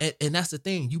 No. And that's the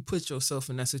thing. You put yourself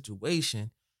in that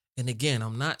situation. And again,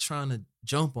 I'm not trying to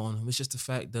jump on him. It's just the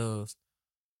fact of,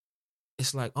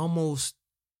 it's like almost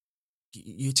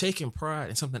you're taking pride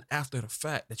in something after the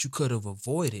fact that you could have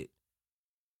avoided.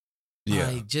 Yeah.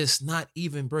 Like just not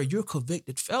even, bro, you're a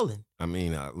convicted felon. I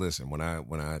mean, listen, when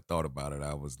I thought about it,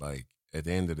 I was like, at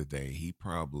the end of the day, he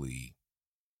probably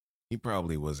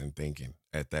wasn't thinking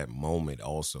at that moment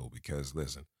also because,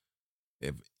 listen,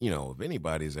 if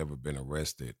anybody's ever been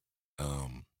arrested,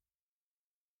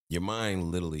 your mind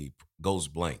literally goes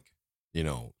blank,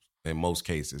 in most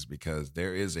cases because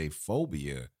there is a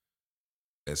phobia,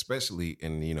 especially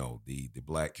in, the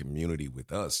black community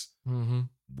with us,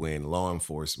 when law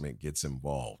enforcement gets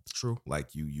involved. True.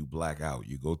 Like you black out,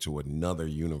 you go to another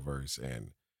universe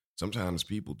and sometimes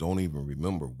people don't even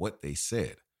remember what they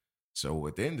said. So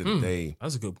at the end of the day,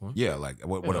 that's a good point. Yeah. Like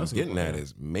what I'm getting at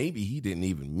is maybe he didn't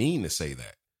even mean to say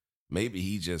that. Maybe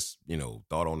he just,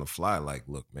 thought on the fly, like,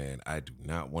 look, man, I do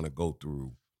not want to go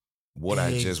through what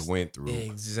I just went through.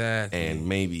 Exactly. And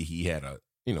maybe he had a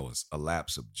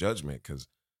lapse of judgment because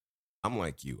I'm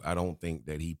like you. I don't think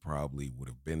that he probably would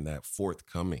have been that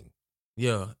forthcoming.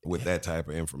 Yeah. With that type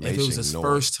of information. If it was his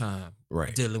first time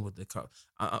right. dealing with the cop.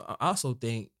 I also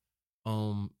think,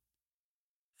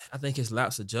 I think his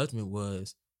lapse of judgment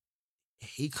was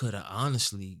he could have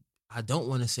honestly, I don't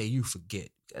want to say you forget.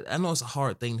 I know it's a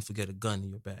hard thing to forget a gun in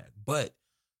your bag, but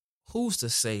who's to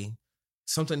say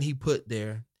something he put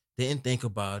there, didn't think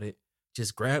about it,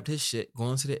 just grabbed his shit,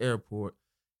 going to the airport.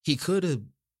 He could have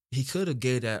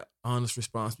gave that honest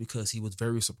response because he was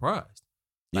very surprised.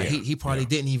 Like he probably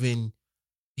didn't even,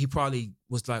 he probably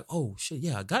was like, oh shit,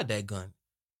 yeah, I got that gun.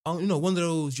 One of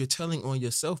those you're telling on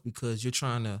yourself because you're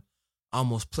trying to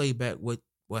almost play back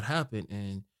what happened.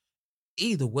 And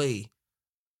either way,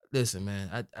 listen,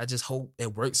 man, I just hope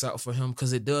it works out for him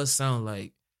because it does sound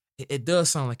like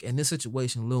in this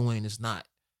situation, Lil Wayne is not,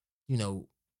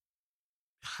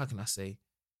 how can I say?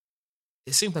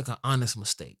 It seems like an honest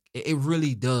mistake. It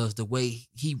really does. The way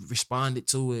he responded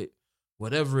to it,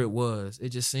 whatever it was, it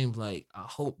just seems like I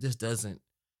hope this doesn't.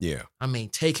 Yeah. I mean,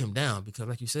 take him down because,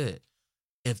 like you said,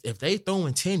 if they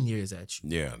throwing 10 years at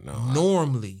you,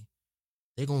 normally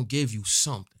they're gonna give you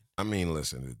something. I mean,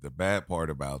 listen, the bad part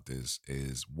about this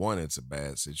is one, it's a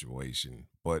bad situation,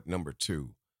 but number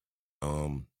two,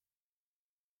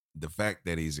 the fact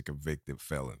that he's a convicted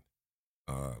felon,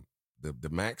 the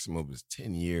maximum is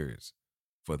 10 years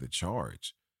for the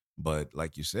charge. But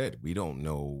like you said, we don't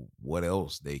know what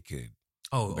else they could.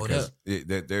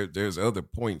 There's other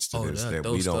points to this that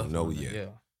we don't know yet. Yeah.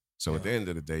 So at the end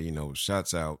of the day,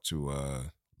 shouts out to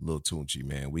Lil Tunechi,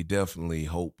 man. We definitely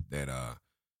hope that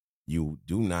you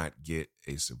do not get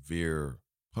a severe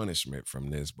punishment from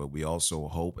this, but we also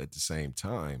hope at the same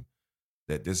time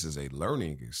that this is a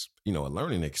learning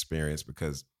experience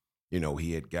because,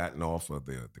 he had gotten off of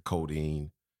the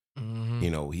codeine.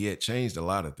 Mm-hmm. He had changed a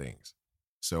lot of things.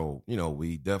 So,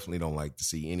 we definitely don't like to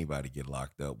see anybody get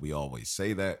locked up. We always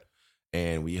say that,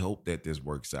 and we hope that this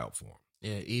works out for him.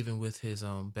 Yeah, even with his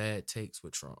bad takes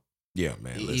with Trump. Yeah,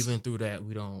 man. Even through that,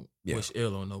 we don't wish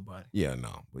ill on nobody. Yeah,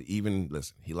 no. But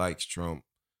listen, he likes Trump.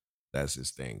 That's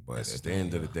his thing. But at the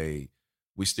end of the day,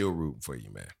 we still rooting for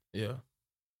you, man. Yeah.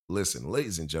 Listen,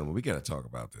 ladies and gentlemen, we got to talk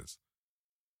about this.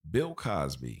 Bill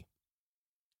Cosby,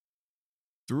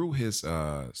 through his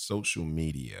social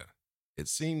media, it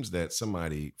seems that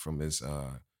somebody from his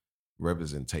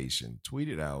representation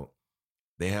tweeted out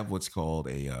they have what's called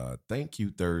a Thank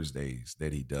You Thursdays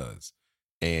that he does.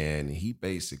 And he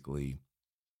basically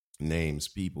names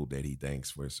people that he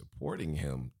thanks for supporting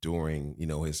him during,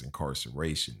 his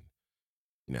incarceration.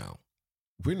 Now,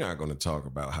 we're not going to talk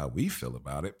about how we feel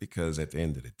about it because at the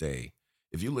end of the day,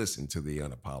 if you listen to the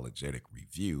Unapologetic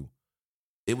Review,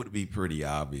 it would be pretty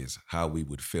obvious how we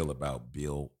would feel about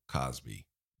Bill Cosby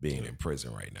being in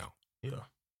prison right now. Yeah.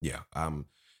 Yeah.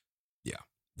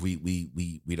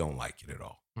 We don't like it at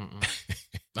all.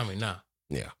 I mean, nah.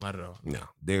 Yeah. Not at all. No.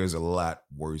 There's a lot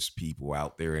worse people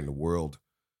out there in the world.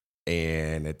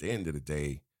 And at the end of the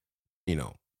day,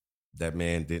 that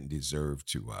man didn't deserve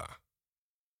to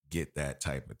get that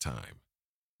type of time.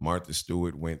 Martha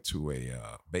Stewart went to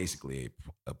basically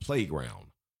a playground.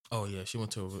 Oh, yeah. She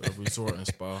went to a resort and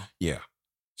spa. Yeah.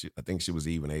 I think she was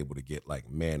even able to get like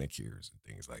manicures and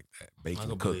things like that.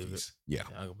 Baking cookies. Yeah.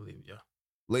 I can believe it. Yeah.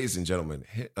 Ladies and gentlemen,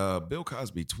 Bill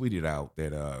Cosby tweeted out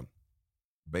that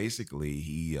basically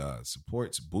he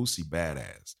supports Boosie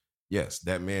Badass. Yes,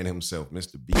 that man himself,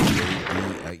 Mr.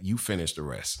 B.A.B. You finished the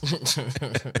rest.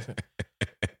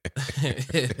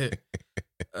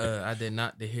 I did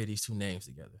not hear these two names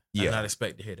together. Yeah. I did not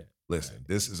expect to hear that. Listen,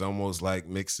 this is almost like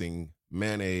mixing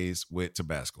mayonnaise with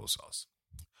Tabasco sauce.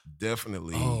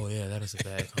 Definitely. Oh, yeah, that is a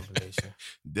bad combination.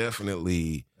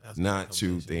 Definitely not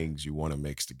two things you want to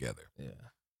mix together.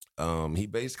 Yeah. He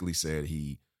basically said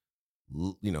he,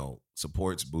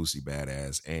 supports Boosie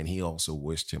Badass, and he also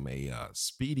wished him a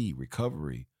speedy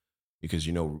recovery because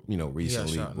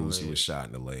recently Boosie was shot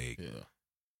in the leg. Yeah.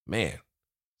 Man,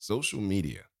 social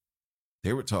media,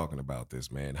 they were talking about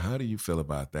this, man. How do you feel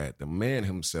about that? The man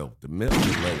himself, the myth, the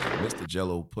legend, Mr.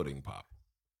 Jello Pudding Pop.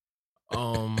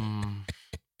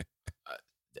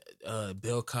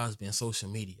 Bill Cosby and social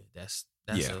media. That's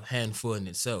a handful in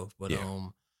itself. But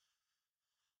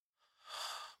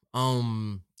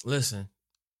listen,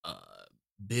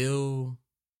 Bill,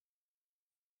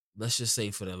 let's just say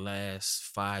for the last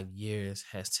 5 years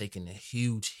has taken a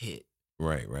huge hit.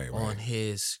 Right. On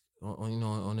his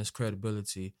on his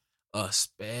credibility,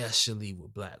 especially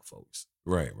with black folks.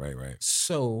 Right.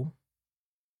 So,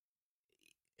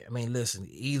 I mean, listen,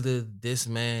 either this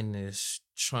man is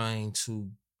trying to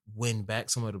win back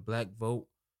some of the black vote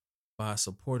by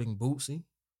supporting Boosie,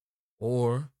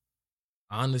 or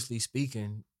honestly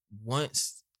speaking,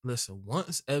 once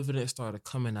evidence started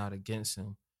coming out against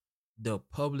him, the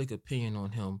public opinion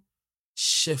on him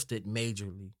shifted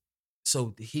majorly.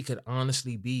 So he could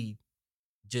honestly be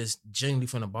just genuinely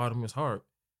from the bottom of his heart,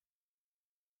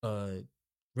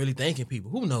 really thanking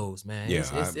people. Who knows, man? Yeah,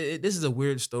 this is a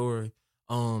weird story.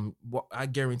 I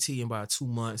guarantee in about 2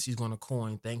 months he's going to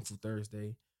coin Thankful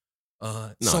Thursday.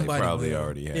 Somebody he probably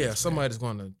already has. Yeah, somebody's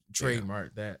going to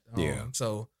trademark that.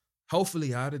 So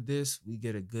hopefully out of this we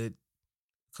get a good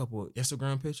couple of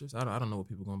Instagram pictures. I don't know what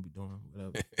people are going to be doing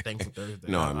with Thankful Thursday.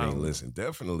 No, I mean, listen,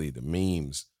 definitely the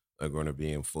memes are going to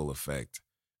be in full effect.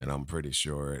 And I'm pretty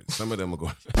sure some of them are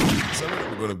going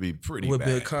to be pretty with bad.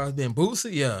 Bill Cosby and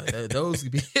Boosie, yeah, those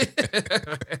could be.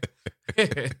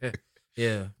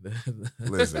 Yeah.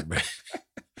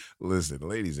 Listen,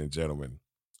 ladies and gentlemen,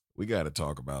 we got to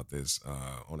talk about this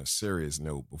on a serious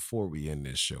note before we end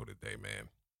this show today, man.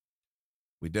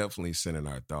 We definitely sending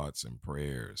our thoughts and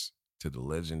prayers to the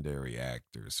legendary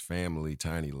actor's family,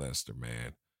 Tiny Lester,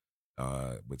 man.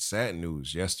 With sad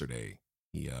news yesterday,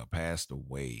 he passed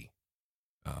away.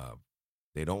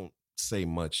 They don't say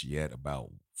much yet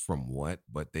about from what,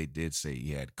 but they did say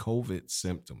he had COVID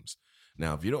symptoms.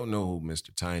 Now, if you don't know who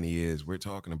Mr. Tiny is, we're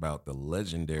talking about the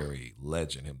legendary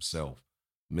legend himself,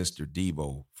 Mr.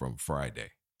 Debo from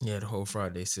Friday. Yeah, the whole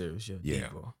Friday series. Yeah.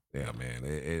 Debo. Yeah,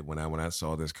 man. When I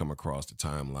saw this come across the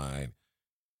timeline,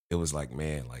 it was like,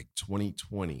 man, like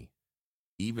 2020,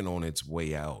 even on its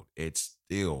way out, it's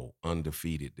still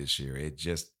undefeated this year.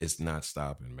 It's not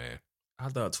stopping, man. I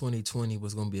thought 2020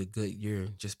 was going to be a good year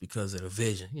just because of the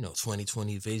vision.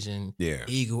 2020 vision,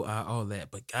 eagle eye, all that.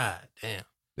 But God damn.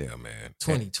 Yeah, man.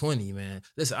 2020, man.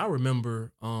 Listen, I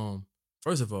remember,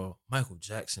 first of all, Michael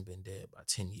Jackson been dead by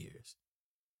 10 years.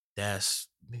 That's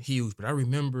huge. But I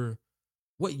remember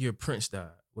what year Prince died.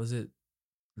 Was it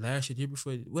last year, the year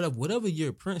before? Whatever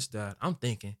year Prince died, I'm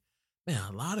thinking, man,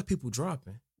 a lot of people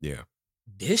dropping. Yeah.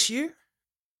 This year?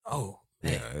 Oh,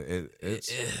 man. Yeah,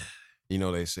 it's...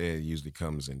 they say it usually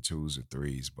comes in 2s or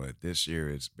 3s, but this year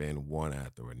it's been one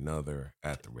after another.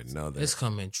 It's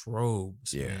coming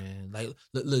droves, man. Like,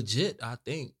 legit, I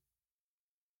think,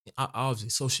 obviously,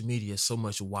 social media is so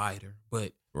much wider,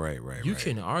 but you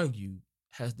can argue,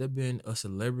 has there been a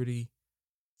celebrity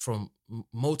from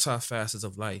multi-facets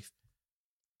of life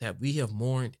that we have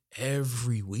mourned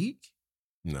every week?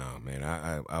 No, man.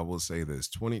 I will say this,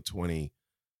 2020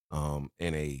 in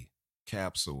a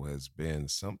capsule has been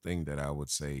something that I would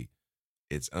say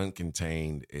it's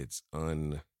uncontained, it's how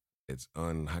can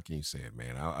you say it,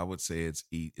 man? I would say it's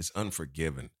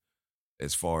unforgiven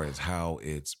as far as how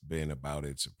it's been about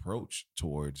its approach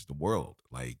towards the world.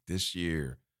 Like this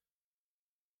year,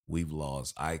 we've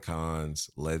lost icons,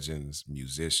 legends,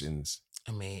 musicians,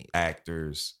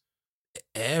 actors.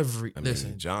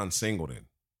 John Singleton,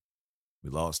 we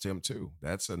lost him too.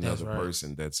 That's another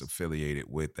person that's affiliated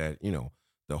with that,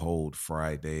 the whole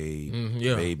Friday,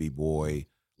 Baby Boy,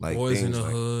 like Boys in the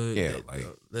Hood. Yeah,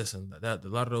 listen, that a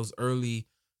lot of those early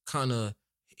kind of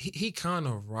he kind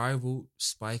of rivaled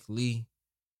Spike Lee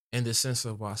in the sense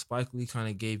of why Spike Lee kind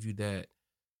of gave you that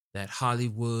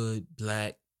Hollywood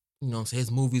black.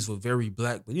 His movies were very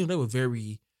black, but they were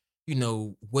very,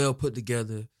 well put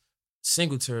together.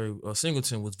 Singleton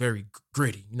was very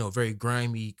gritty, very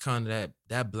grimy, kind of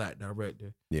that black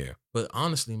director. Yeah. But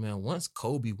honestly, man, once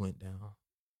Kobe went down,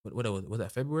 what was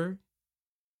that, February?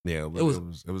 Yeah, it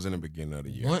was in the beginning of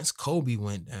the year. Once Kobe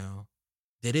went down,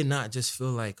 did it not just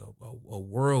feel like a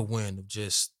whirlwind of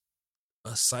just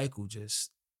a cycle,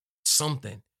 just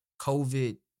something?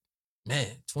 COVID,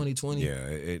 man, 2020.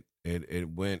 Yeah,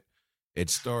 it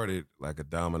started like a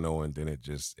domino and then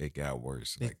it got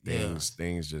worse. Like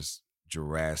things just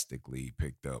drastically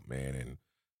picked up, man. And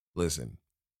listen,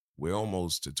 we're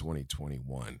almost to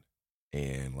 2021.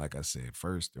 And like I said,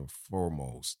 first and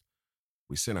foremost,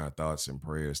 we send our thoughts and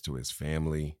prayers to his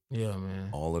family. Yeah,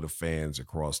 man. All of the fans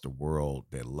across the world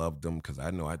that loved him, because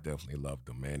I know I definitely loved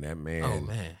him, man. That man,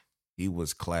 he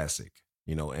was classic.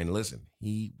 And listen,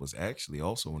 he was actually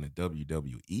also in the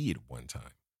WWE at one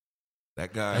time.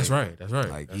 That guy. That's right.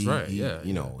 Like that's right.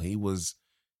 He was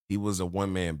a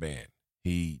one-man band.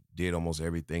 He did almost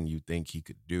everything you think he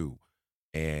could do.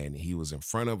 And he was in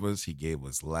front of us. He gave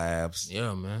us laughs.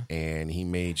 Yeah, man. And he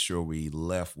made sure we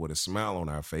left with a smile on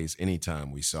our face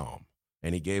anytime we saw him.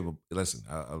 And he gave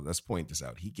let's point this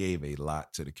out. He gave a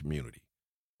lot to the community.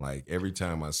 Like every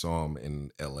time I saw him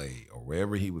in LA or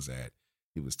wherever he was at,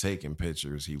 he was taking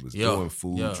pictures. He was doing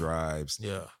food drives.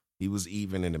 Yeah. He was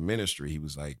even in the ministry. He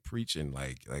was like preaching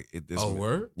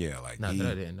word? Yeah. Like that I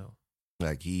didn't know.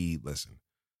 Like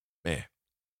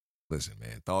listen,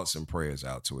 man, thoughts and prayers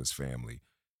out to his family.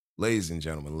 Ladies and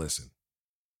gentlemen, listen,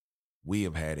 we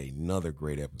have had another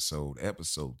great episode.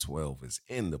 Episode 12 is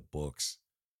in the books.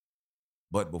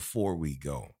 But before we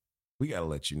go, we got to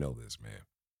let you know this, man.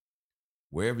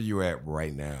 Wherever you're at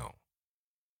right now,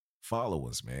 follow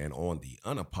us, man, on the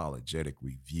Unapologetic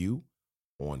Review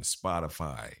on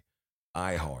Spotify,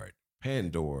 iHeart,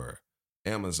 Pandora,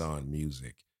 Amazon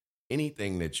Music.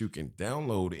 Anything that you can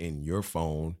download in your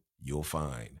phone, you'll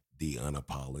find the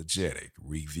Unapologetic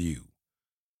Review.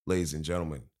 Ladies and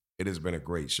gentlemen, it has been a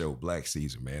great show. Black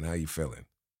Caesar, man. How you feeling?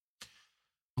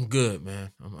 I'm good,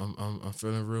 man. I'm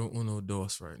feeling real uno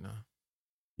dos right now.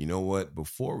 You know what?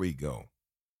 Before we go,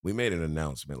 we made an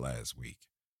announcement last week.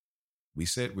 We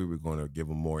said we were going to give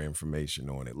them more information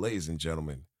on it. Ladies and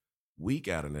gentlemen, we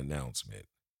got an announcement.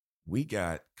 We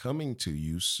got coming to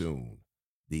you soon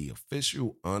the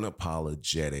official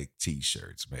Unapologetic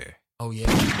t-shirts, man. Oh,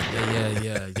 yeah.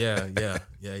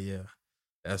 Yeah.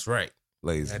 That's right.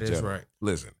 Ladies and gentlemen, right.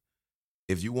 Listen,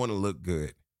 if you want to look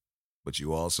good, but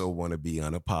you also want to be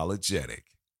unapologetic,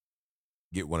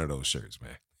 get one of those shirts,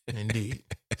 man. Indeed.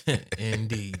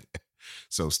 Indeed.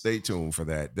 So stay tuned for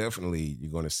that. Definitely,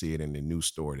 you're going to see it in the new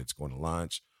store that's going to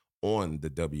launch on the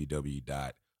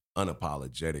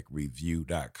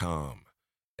www.unapologeticreview.com.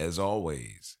 As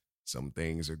always, Some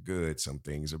things are good, some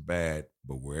things are bad,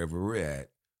 but wherever we're at,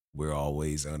 we're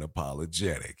always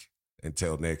unapologetic.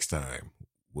 Until next time,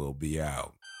 we'll be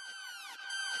out.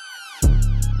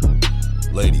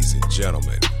 Ladies and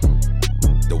gentlemen,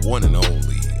 the one and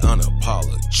only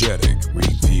Unapologetic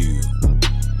Review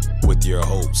with your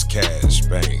host, Cash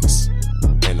Banks,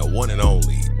 and the one and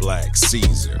only Black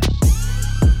Caesar.